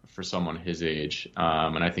well for someone his age,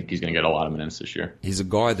 and I think he's going to get a lot of minutes this year. He's a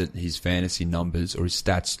guy that his fantasy numbers or his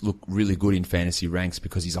stats look really good in fantasy ranks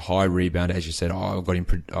because he's a high rebounder. As you said, I've got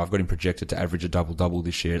him projected to average a double-double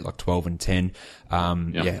this year at like 12 and 10.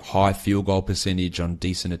 High field goal percentage on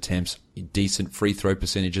decent attempts, decent free throw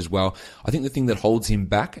percentage as well. I think the thing that holds him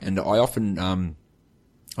back, and I often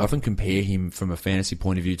compare him from a fantasy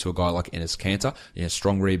point of view to a guy like Enes Kanter.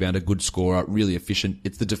 Strong rebounder, good scorer, really efficient.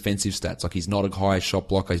 It's the defensive stats. Like, he's not a high shot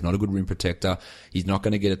blocker. He's not a good rim protector. He's not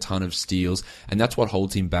going to get a ton of steals. And that's what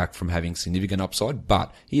holds him back from having significant upside.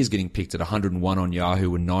 But he is getting picked at 101 on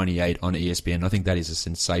Yahoo and 98 on ESPN. I think that is a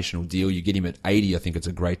sensational deal. You get him at 80, I think it's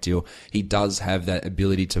a great deal. He does have that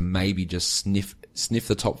ability to maybe just sniff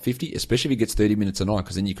the top 50, especially if he gets 30 minutes a night,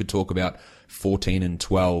 because then you could talk about 14 and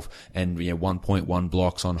 12 and 1.1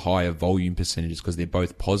 blocks on higher volume percentages, because they're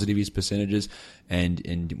both positive his percentages,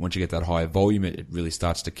 and once you get that higher volume, it really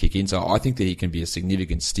starts to kick in. So I think that he can be a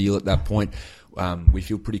significant steal at that point. We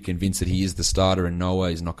feel pretty convinced that he is the starter, and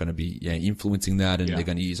Noah is not going to be influencing that, and they're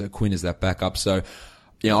going to use O'Quinn as that backup. So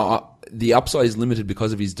the upside is limited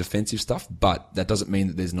because of his defensive stuff, but that doesn't mean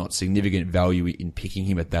that there's not significant value in picking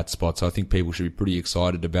him at that spot. So I think people should be pretty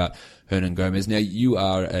excited about Hernangomez. Now, you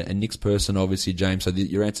are a Knicks person, obviously, James, so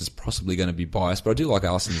your answer is possibly going to be biased, but I do like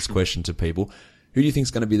asking this question to people. Who do you think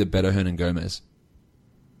is going to be the better Hernangomez?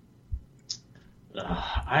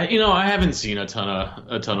 I haven't seen a ton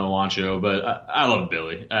of Juancho, but I love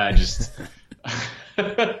Billy. I just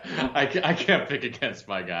I can't pick against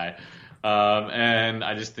my guy. And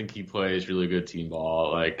I just think he plays really good team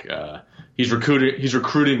ball. Like, he's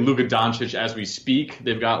recruiting Luka Doncic as we speak.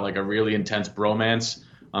 They've got like a really intense bromance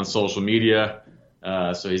on social media.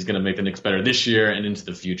 So he's going to make the Knicks better this year and into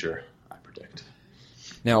the future, I predict.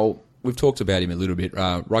 Now, we've talked about him a little bit.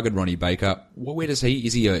 Rugged Ronnie Baker. Where does he?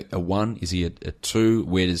 Is he a 1? Is he a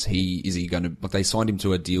 2? Is he going to? Like, they signed him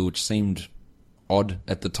to a deal which seemed odd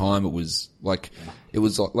at the time. It was like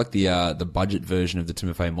the budget version of the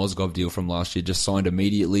Timofey Mozgov deal from last year, just signed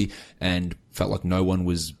immediately and felt like no one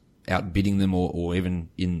was outbidding them or even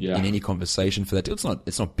in any conversation for that deal.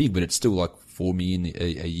 It's not big, but it's still like $4 million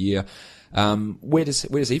a year. Where does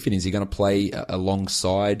he fit in? Is he going to play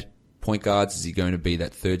alongside point guards? Is he going to be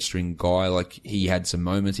that third string guy? Like, he had some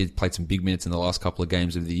moments, he played some big minutes in the last couple of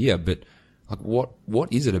games of the year, but like,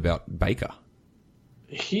 what is it about Baker?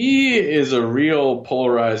 He is a real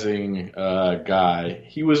polarizing guy.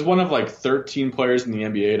 He was one of like 13 players in the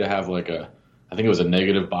NBA to have like I think it was a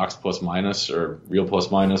negative box plus minus or real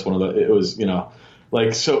plus minus. So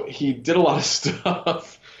he did a lot of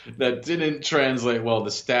stuff that didn't translate well to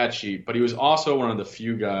the stat sheet, but he was also one of the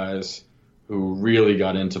few guys who really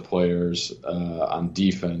got into players on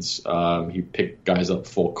defense. He picked guys up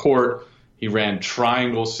full court. He ran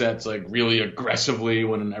triangle sets like really aggressively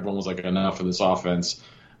when everyone was like, enough of this offense.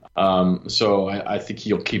 So I think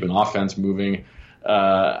he'll keep an offense moving.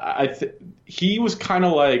 He was kind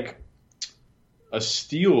of like a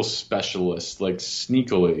steal specialist, like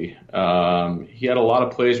sneakily. He had a lot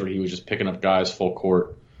of plays where he was just picking up guys full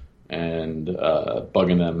court and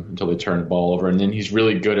bugging them until they turned the ball over. And then he's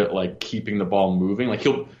really good at like keeping the ball moving. Like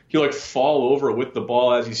he'll like fall over with the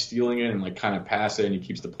ball as he's stealing it and like kind of pass it, and he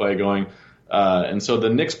keeps the play going. And so the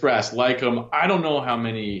Knicks brass like him. I don't know how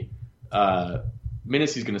many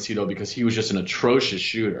minutes he's going to see, though, because he was just an atrocious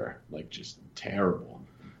shooter, like just terrible.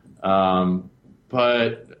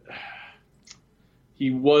 But He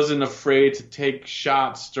wasn't afraid to take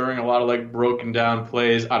shots during a lot of like broken down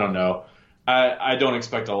plays. I don't know. I don't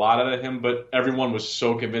expect a lot out of him, but everyone was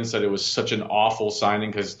so convinced that it was such an awful signing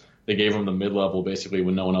because they gave him the mid-level basically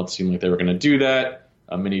when no one else seemed like they were going to do that.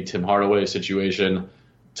 A mini Tim Hardaway situation,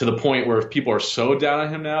 to the point where people are so down on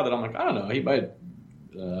him now that I'm like, I don't know, he might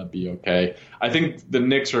be okay. I think the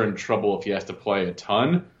Knicks are in trouble if he has to play a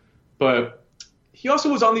ton, but he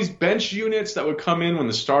also was on these bench units that would come in when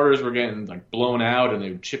the starters were getting like blown out and they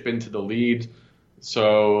would chip into the lead.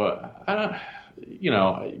 So you're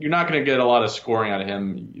not going to get a lot of scoring out of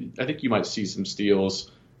him. I think you might see some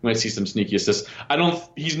steals. You might see some sneaky assists.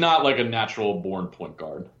 He's not like a natural born point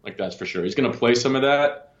guard. Like, that's for sure. He's going to play some of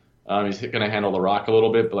that. He's going to handle the rock a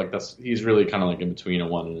little bit, but like he's really kind of like in between a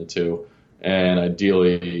 1 and a 2. And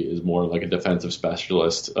ideally is more like a defensive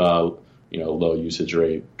specialist, low usage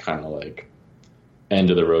rate, kind of like end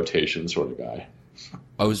of the rotation sort of guy.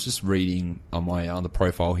 I was just reading on the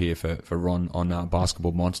profile here for Ron on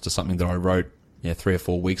Basketball Monster, something that I wrote 3 or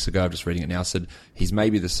 4 weeks ago. I'm just reading it now. Said he's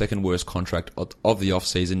maybe the second worst contract of the off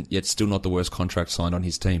season, yet still not the worst contract signed on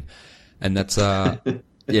his team. And that's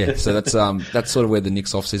so that's sort of where the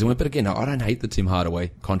Knicks off season went. But again, I don't hate the Tim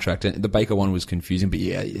Hardaway contract. And the Baker one was confusing, but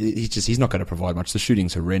he's not going to provide much. The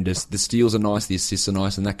shooting's horrendous. The steals are nice, the assists are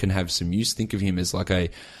nice, and that can have some use. Think of him as like a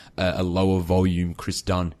lower volume Chris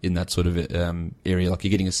Dunn in that sort of area. Like,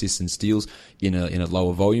 you're getting assists and steals in a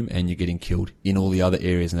lower volume, and you're getting killed in all the other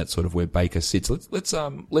areas, and that's sort of where Baker sits.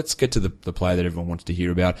 Let's get to the player that everyone wants to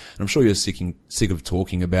hear about. And I'm sure you're sick of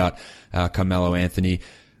talking about Carmelo Anthony.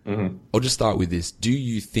 Mm-hmm. I'll just start with this. Do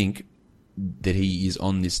you think that he is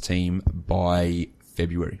on this team by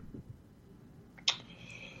February?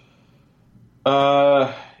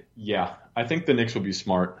 Yeah. I think the Knicks will be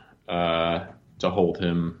smart to hold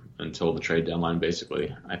him until the trade deadline,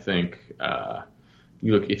 basically. I think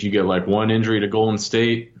if you get like one injury to Golden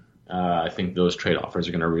State, I think those trade offers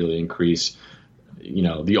are going to really increase.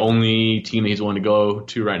 The only team that he's willing to go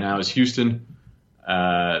to right now is Houston.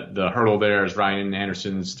 The hurdle there is Ryan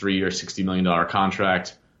Anderson's 3-year, $60 million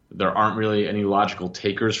contract. There aren't really any logical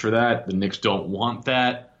takers for that. The Knicks don't want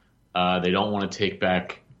that. They don't want to take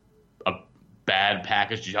back a bad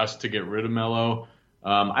package just to get rid of Melo.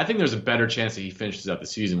 I think there's a better chance that he finishes out the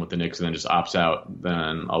season with the Knicks and then just opts out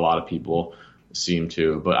than a lot of people seem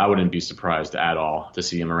to. But I wouldn't be surprised at all to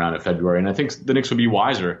see him around in February. And I think the Knicks would be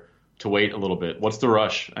wiser to wait a little bit. What's the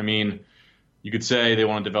rush? I mean, you could say they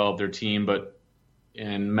want to develop their team, but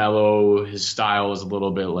in Melo, his style is a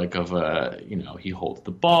little bit like he holds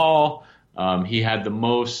the ball. He had the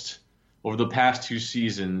most, over the past 2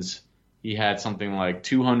 seasons, he had something like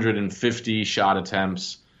 250 shot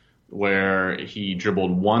attempts where he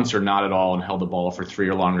dribbled once or not at all and held the ball for 3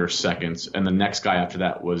 or longer seconds. And the next guy after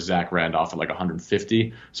that was Zach Randolph at like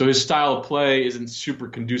 150. So his style of play isn't super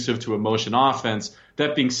conducive to a motion offense.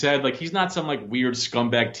 That being said, like, he's not some like weird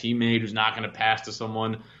scumbag teammate who's not going to pass to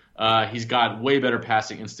someone. He's got way better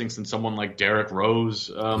passing instincts than someone like Derrick Rose,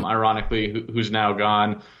 ironically, who's now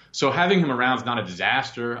gone. So having him around is not a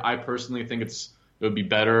disaster. I personally think it would be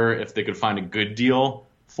better if they could find a good deal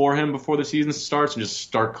for him before the season starts and just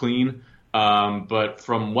start clean. But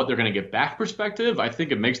from what they're going to get back perspective, I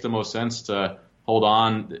think it makes the most sense to hold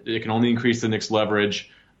on. It can only increase the Knicks'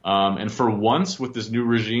 leverage. And for once with this new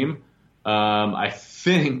regime, I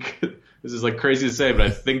think this is like crazy to say, but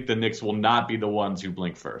I think the Knicks will not be the ones who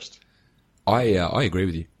blink first. I agree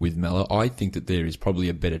with you with Melo. I think that there is probably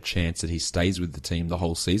a better chance that he stays with the team the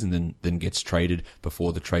whole season than gets traded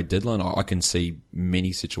before the trade deadline. I can see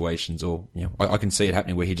many situations, or I can see it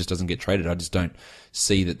happening where he just doesn't get traded. I just don't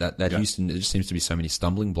see that Houston. There just seems to be so many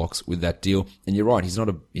stumbling blocks with that deal. And you're right. He's not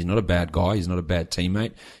a bad guy. He's not a bad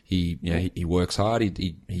teammate. He works hard.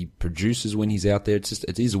 He produces when he's out there.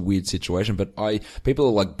 It is a weird situation. But people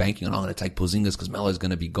are like banking on, I'm going to take Porzingis because Melo's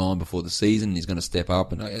going to be gone before the season and he's going to step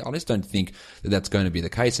up. And I just don't think that's going to be the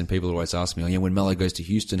case. And people always ask me, when Melo goes to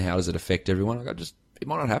Houston, how does it affect everyone? It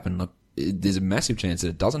might not happen. Like, there's a massive chance that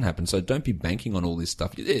it doesn't happen. So don't be banking on all this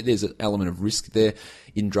stuff. There's an element of risk there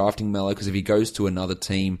in drafting Melo, because if he goes to another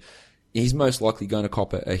team, he's most likely going to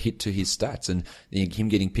cop a hit to his stats. And him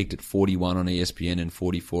getting picked at 41 on ESPN and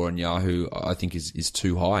 44 on Yahoo, I think is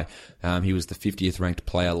too high. He was the 50th ranked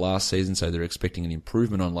player last season, so they're expecting an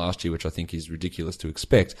improvement on last year, which I think is ridiculous to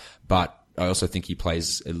expect. But I also think he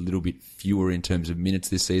plays a little bit fewer in terms of minutes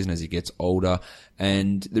this season as he gets older,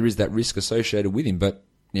 and there is that risk associated with him. But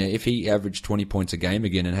if he averaged 20 points a game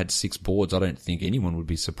again and had 6 boards, I don't think anyone would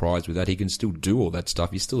be surprised with that. He can still do all that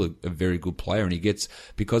stuff. He's still a very good player, and he gets,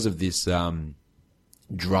 because of this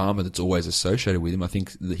drama that's always associated with him, I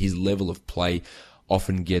think that his level of play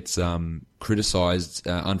often gets criticized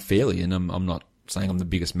unfairly, and I'm not saying I'm the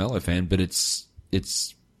biggest Melo fan, but I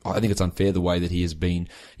think it's unfair the way that he has been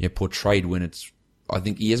portrayed when I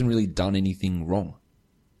think he hasn't really done anything wrong.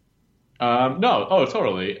 No,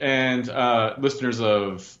 totally. And listeners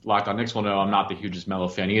of Locked On Knicks will know I'm not the hugest Melo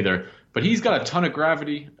fan either, but he's got a ton of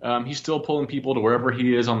gravity. He's still pulling people to wherever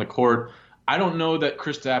he is on the court. I don't know that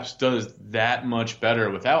Kristaps does that much better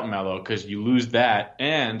without Melo, because you lose that,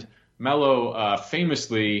 and Melo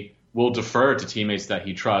famously will defer to teammates that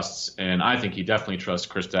he trusts, and I think he definitely trusts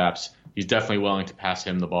Kristaps. He's definitely willing to pass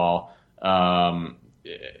him the ball.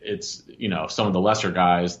 It's some of the lesser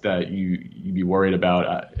guys that you'd be worried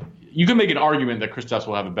about. You can make an argument that Kristaps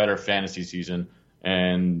will have a better fantasy season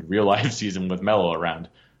and real life season with Melo around.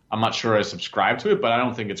 I'm not sure I subscribe to it, but I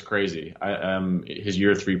don't think it's crazy. His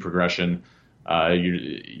year 3 progression,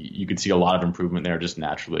 you could see a lot of improvement there just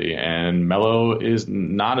naturally. And Melo is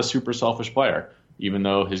not a super selfish player, even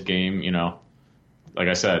though his game, like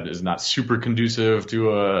I said, is not super conducive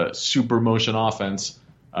to a super motion offense.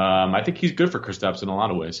 I think he's good for Kristaps in a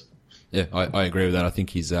lot of ways. Yeah, I agree with that. I think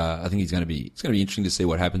he's going to be. It's going to be interesting to see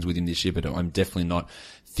what happens with him this year. But I'm definitely not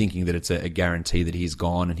thinking that it's a guarantee that he's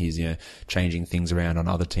gone and he's changing things around on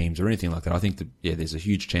other teams or anything like that. I think that there's a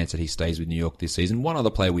huge chance that he stays with New York this season. One other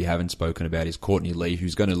player we haven't spoken about is Courtney Lee,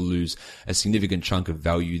 who's going to lose a significant chunk of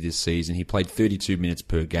value this season. He played 32 minutes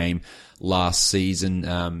per game last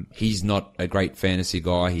season. He's not a great fantasy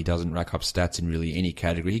guy. He doesn't rack up stats in really any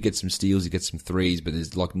category. He gets some steals, he gets some threes, but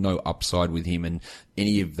there's no upside with him, and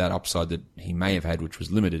any of that upside that he may have had, which was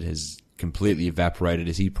limited, has completely evaporated,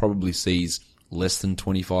 as he probably sees less than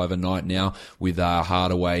 25 a night now, with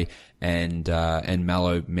Hardaway and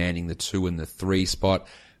Melo manning the 2 and the 3 spot.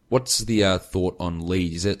 What's the thought on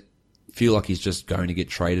Lee? Does it feel like he's just going to get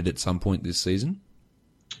traded at some point this season?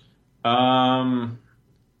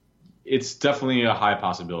 It's definitely a high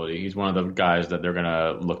possibility. He's one of the guys that they're going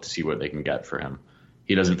to look to see what they can get for him.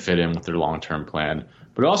 He doesn't fit in with their long-term plan.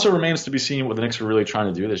 But it also remains to be seen what the Knicks are really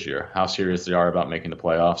trying to do this year, how serious they are about making the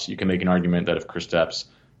playoffs. You can make an argument that if Kristaps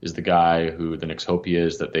is the guy who the Knicks hope he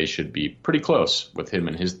is, that they should be pretty close with him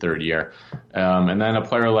in his 3rd year. And then a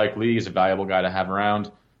player like Lee is a valuable guy to have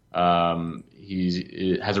around.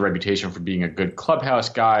 He has a reputation for being a good clubhouse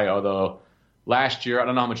guy, although last year, I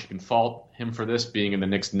don't know how much you can fault him for this, being in the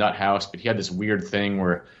Knicks nut house, but he had this weird thing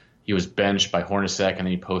where he was benched by Hornacek, and then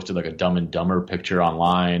he posted like a Dumb and Dumber picture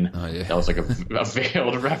online. Oh, yeah. That was like a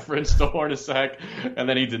veiled reference to Hornacek, and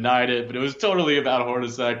then he denied it, but it was totally about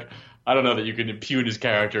Hornacek. I don't know that you can impugn his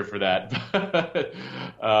character for that.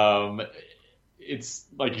 It's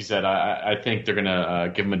like you said, I think they're going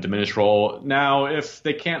to give him a diminished role. Now, if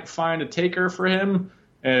they can't find a taker for him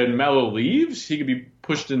and Melo leaves, he could be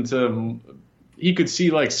pushed into – he could see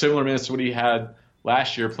like similar minutes to what he had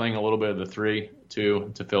last year, playing a little bit of the 3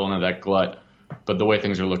 to fill into that glut. But the way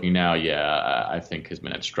things are looking now, I think his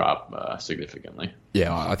minutes drop significantly.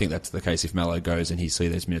 Yeah, I think that's the case if Melo goes and he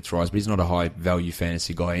sees those minutes rise. But he's not a high-value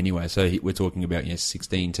fantasy guy anyway. So we're talking about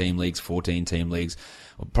 16-team leagues, 14-team leagues,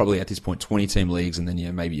 or probably at this point 20-team leagues, and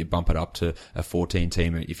then maybe you bump it up to a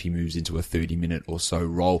 14-teamer if he moves into a 30-minute or so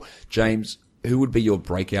role. James, who would be your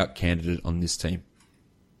breakout candidate on this team?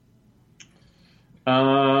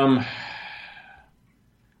 I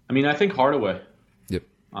think Hardaway. Yep.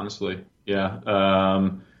 Honestly.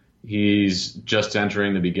 Yeah. He's just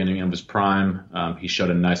entering the beginning of his prime. He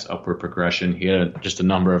showed a nice upward progression. He had just a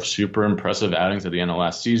number of super impressive outings at the end of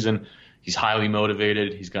last season. He's highly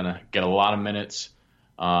motivated. He's going to get a lot of minutes,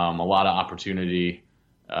 a lot of opportunity.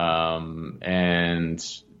 And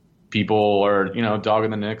people are,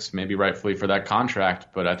 dogging the Knicks, maybe rightfully for that contract,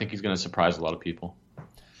 but I think he's going to surprise a lot of people.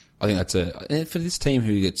 I think that's for this team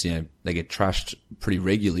who gets, they get trashed pretty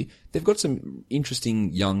regularly. They've got some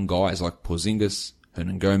interesting young guys like Porzingis,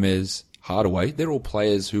 Hernan Gomez, Hardaway. They're all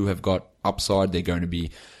players who have got upside. They're going to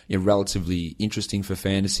be relatively interesting for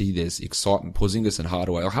fantasy. There's excitement. Porzingis and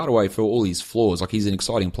Hardaway. Hardaway, for all his flaws, he's an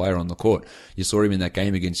exciting player on the court. You saw him in that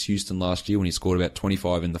game against Houston last year when he scored about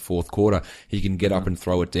 25 in the 4th quarter. He can get up and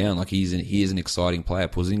throw it down. He is an exciting player.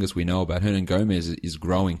 Porzingis, we know about. Hernan Gomez is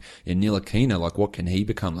growing. And Ntilikina, what can he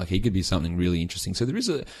become? He could be something really interesting. So there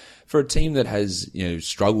is for a team that has,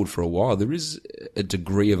 struggled for a while, there is a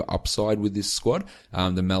degree of upside with this squad.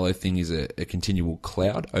 The Melo thing is a continual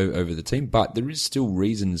cloud over the team, but there is still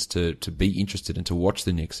reasons to be interested and to watch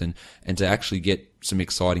the Knicks and to actually get some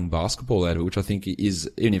exciting basketball out of it, which I think is,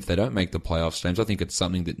 even if they don't make the playoffs, James, I think it's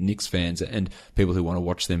something that Knicks fans and people who want to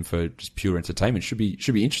watch them for just pure entertainment should be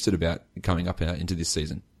interested about coming up into this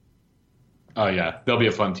season. Oh, yeah. They'll be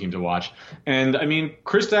a fun team to watch. And,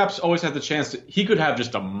 Kristaps always has the chance he could have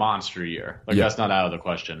just a monster year. That's not out of the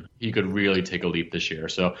question. He could really take a leap this year.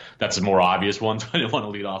 So that's a more obvious one, so I didn't want to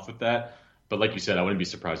lead off with that. But like you said, I wouldn't be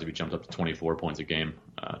surprised if he jumped up to 24 points a game,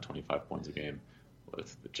 25 points a game,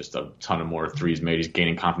 with just a ton of more threes made. He's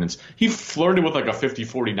gaining confidence. He flirted with like a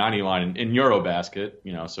 50-40-90 line in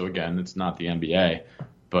Eurobasket, so again, it's not the NBA,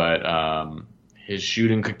 but his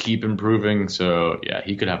shooting could keep improving. So yeah,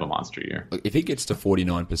 he could have a monster year. Look, if he gets to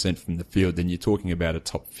 49% from the field, then you're talking about a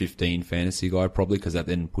top 15 fantasy guy probably, because that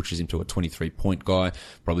then pushes him to a 23-point guy,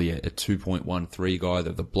 probably a 2.13 guy,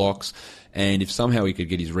 the blocks. And if somehow he could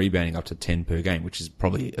get his rebounding up to 10 per game, which is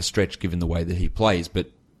probably a stretch given the way that he plays, but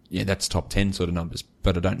yeah, that's top 10 sort of numbers.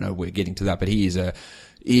 But I don't know we're getting to that. But he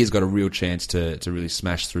has got a real chance to really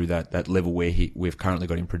smash through that level where we've currently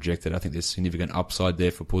got him projected. I think there's significant upside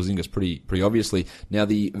there for Porzingis pretty obviously. Now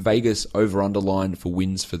the Vegas over-under line for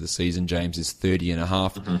wins for the season, James, is 30.5.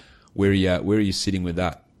 Mm-hmm. Where are you sitting with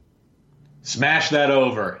that? Smash that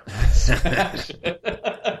over. Smash.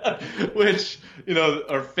 Which,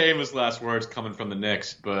 are famous last words coming from the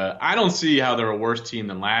Knicks, but I don't see how they're a worse team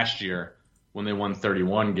than last year when they won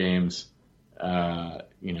 31 games. I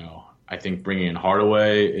think bringing in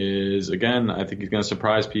Hardaway I think he's going to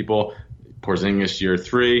surprise people. Porzingis year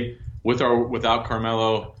 3 without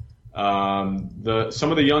Carmelo.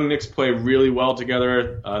 Some of the young Knicks play really well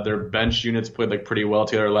together. Their bench units played pretty well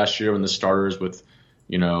together last year when the starters with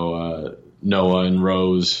Noah and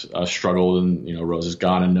Rose struggled, and Rose is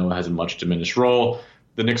gone and Noah has a much diminished role.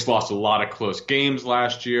 The Knicks lost a lot of close games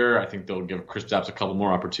last year. I think they'll give Kristaps a couple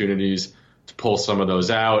more opportunities to pull some of those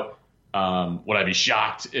out. Would I be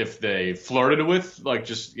shocked if they flirted with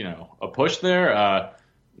a push there?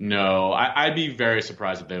 No, I'd be very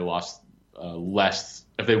surprised if they lost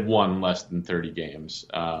if they won less than 30 games.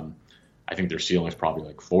 I think their ceiling is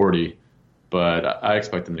probably 40, but I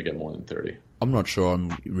expect them to get more than 30. I'm not sure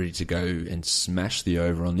I'm ready to go and smash the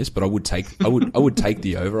over on this, but I would take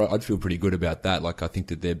the over. I'd feel pretty good about that. I think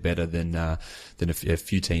that they're better than a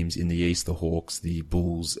few teams in the East, the Hawks, the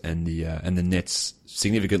Bulls, and the Nets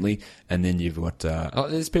significantly. And then you've got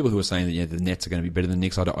there's people who are saying that the Nets are going to be better than the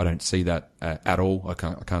Knicks. I don't see that at all. I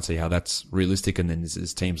can't see how that's realistic. And then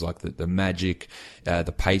there's teams like the Magic,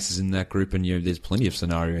 the Pacers in that group, and there's plenty of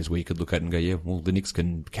scenarios where you could look at and go, yeah, well, the Knicks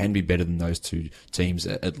can be better than those two teams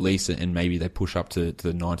at least, and maybe they push up to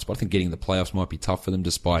the 9th spot. I think getting the playoffs might be tough for them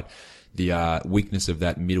despite the weakness of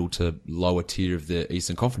that middle to lower tier of the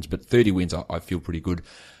Eastern Conference. But 30 wins, I feel pretty good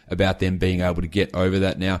about them being able to get over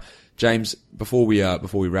that. Now, James, before we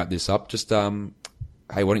wrap this up, just hey, why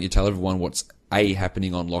don't you tell everyone what's A,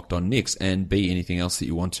 happening on Locked On Knicks, and B, anything else that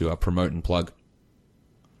you want to promote and plug?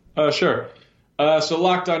 Sure. So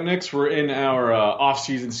Locked On Knicks, we're in our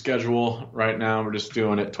off-season schedule right now. We're just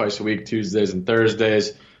doing it twice a week, Tuesdays and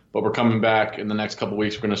Thursdays. But we're coming back in the next couple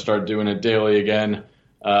weeks. We're going to start doing it daily again.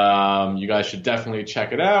 You guys should definitely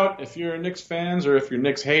check it out if you're Knicks fans or if you're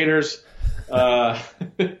Knicks haters. All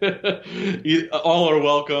are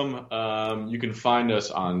welcome. You can find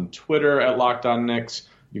us on Twitter at Locked On Knicks.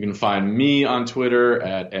 You can find me on Twitter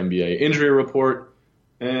at NBA Injury Report.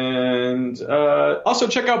 And also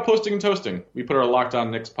check out Posting and Toasting. We put our Locked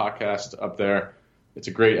On Knicks podcast up there. It's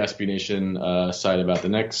a great SB Nation site about the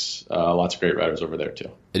Knicks. Lots of great writers over there, too.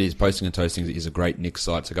 It is. Posting and Toasting is a great Knicks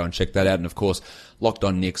site, so go and check that out. And, of course, Locked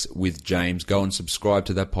On Knicks with James. Go and subscribe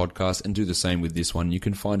to that podcast and do the same with this one. You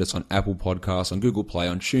can find us on Apple Podcasts, on Google Play,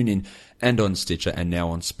 on TuneIn, and on Stitcher, and now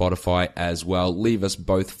on Spotify as well. Leave us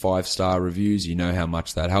both 5-star reviews. You know how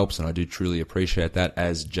much that helps, and I do truly appreciate that,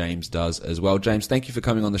 as James does as well. James, thank you for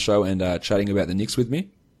coming on the show and chatting about the Knicks with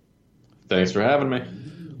me. Thanks for having me.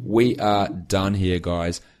 We are done here,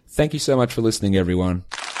 guys. Thank you so much for listening, everyone.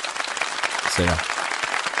 See ya.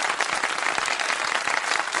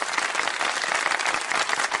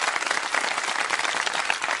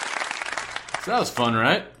 So that was fun,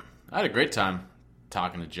 right? I had a great time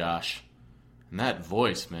talking to Josh. And that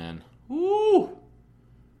voice, man. Woo!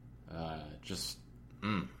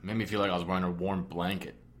 Made me feel like I was wearing a warm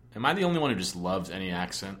blanket. Am I the only one who just loves any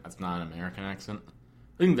accent that's not an American accent?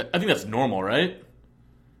 I think that's normal, right?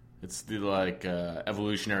 It's the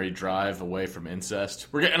evolutionary drive away from incest.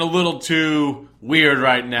 We're getting a little too weird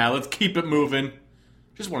right now. Let's keep it moving.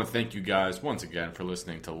 Just want to thank you guys once again for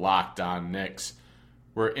listening to Locked On Knicks.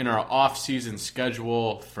 We're in our off-season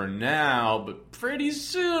schedule for now, but pretty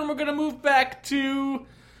soon we're going to move back to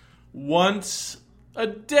once a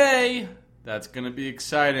day. That's going to be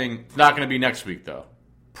exciting. It's not going to be next week, though.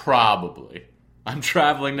 Probably. I'm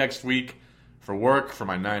traveling next week for work, for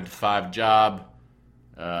my 9-to-5 job.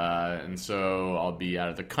 And so I'll be out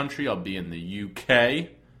of the country. I'll be in the UK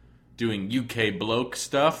doing UK bloke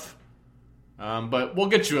stuff. But we'll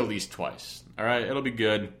get you at least twice. All right? It'll be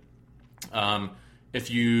good. If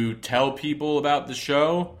you tell people about the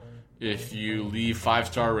show, if you leave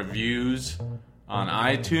 5-star reviews on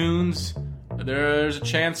iTunes, there's a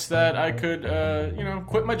chance that I could,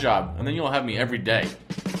 quit my job. And then you'll have me every day.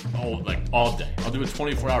 All day. I'll do a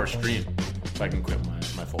 24-hour stream if I can quit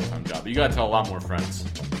my full-time job. But you gotta tell a lot more friends.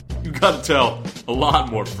 You gotta tell a lot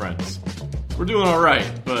more friends. We're doing all right,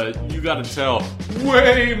 but you gotta tell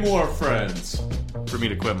way more friends for me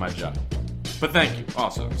to quit my job. But thank you.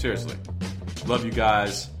 Also, seriously. Love you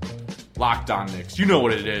guys. Locked On Knicks. You know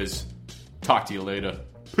what it is. Talk to you later.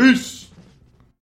 Peace.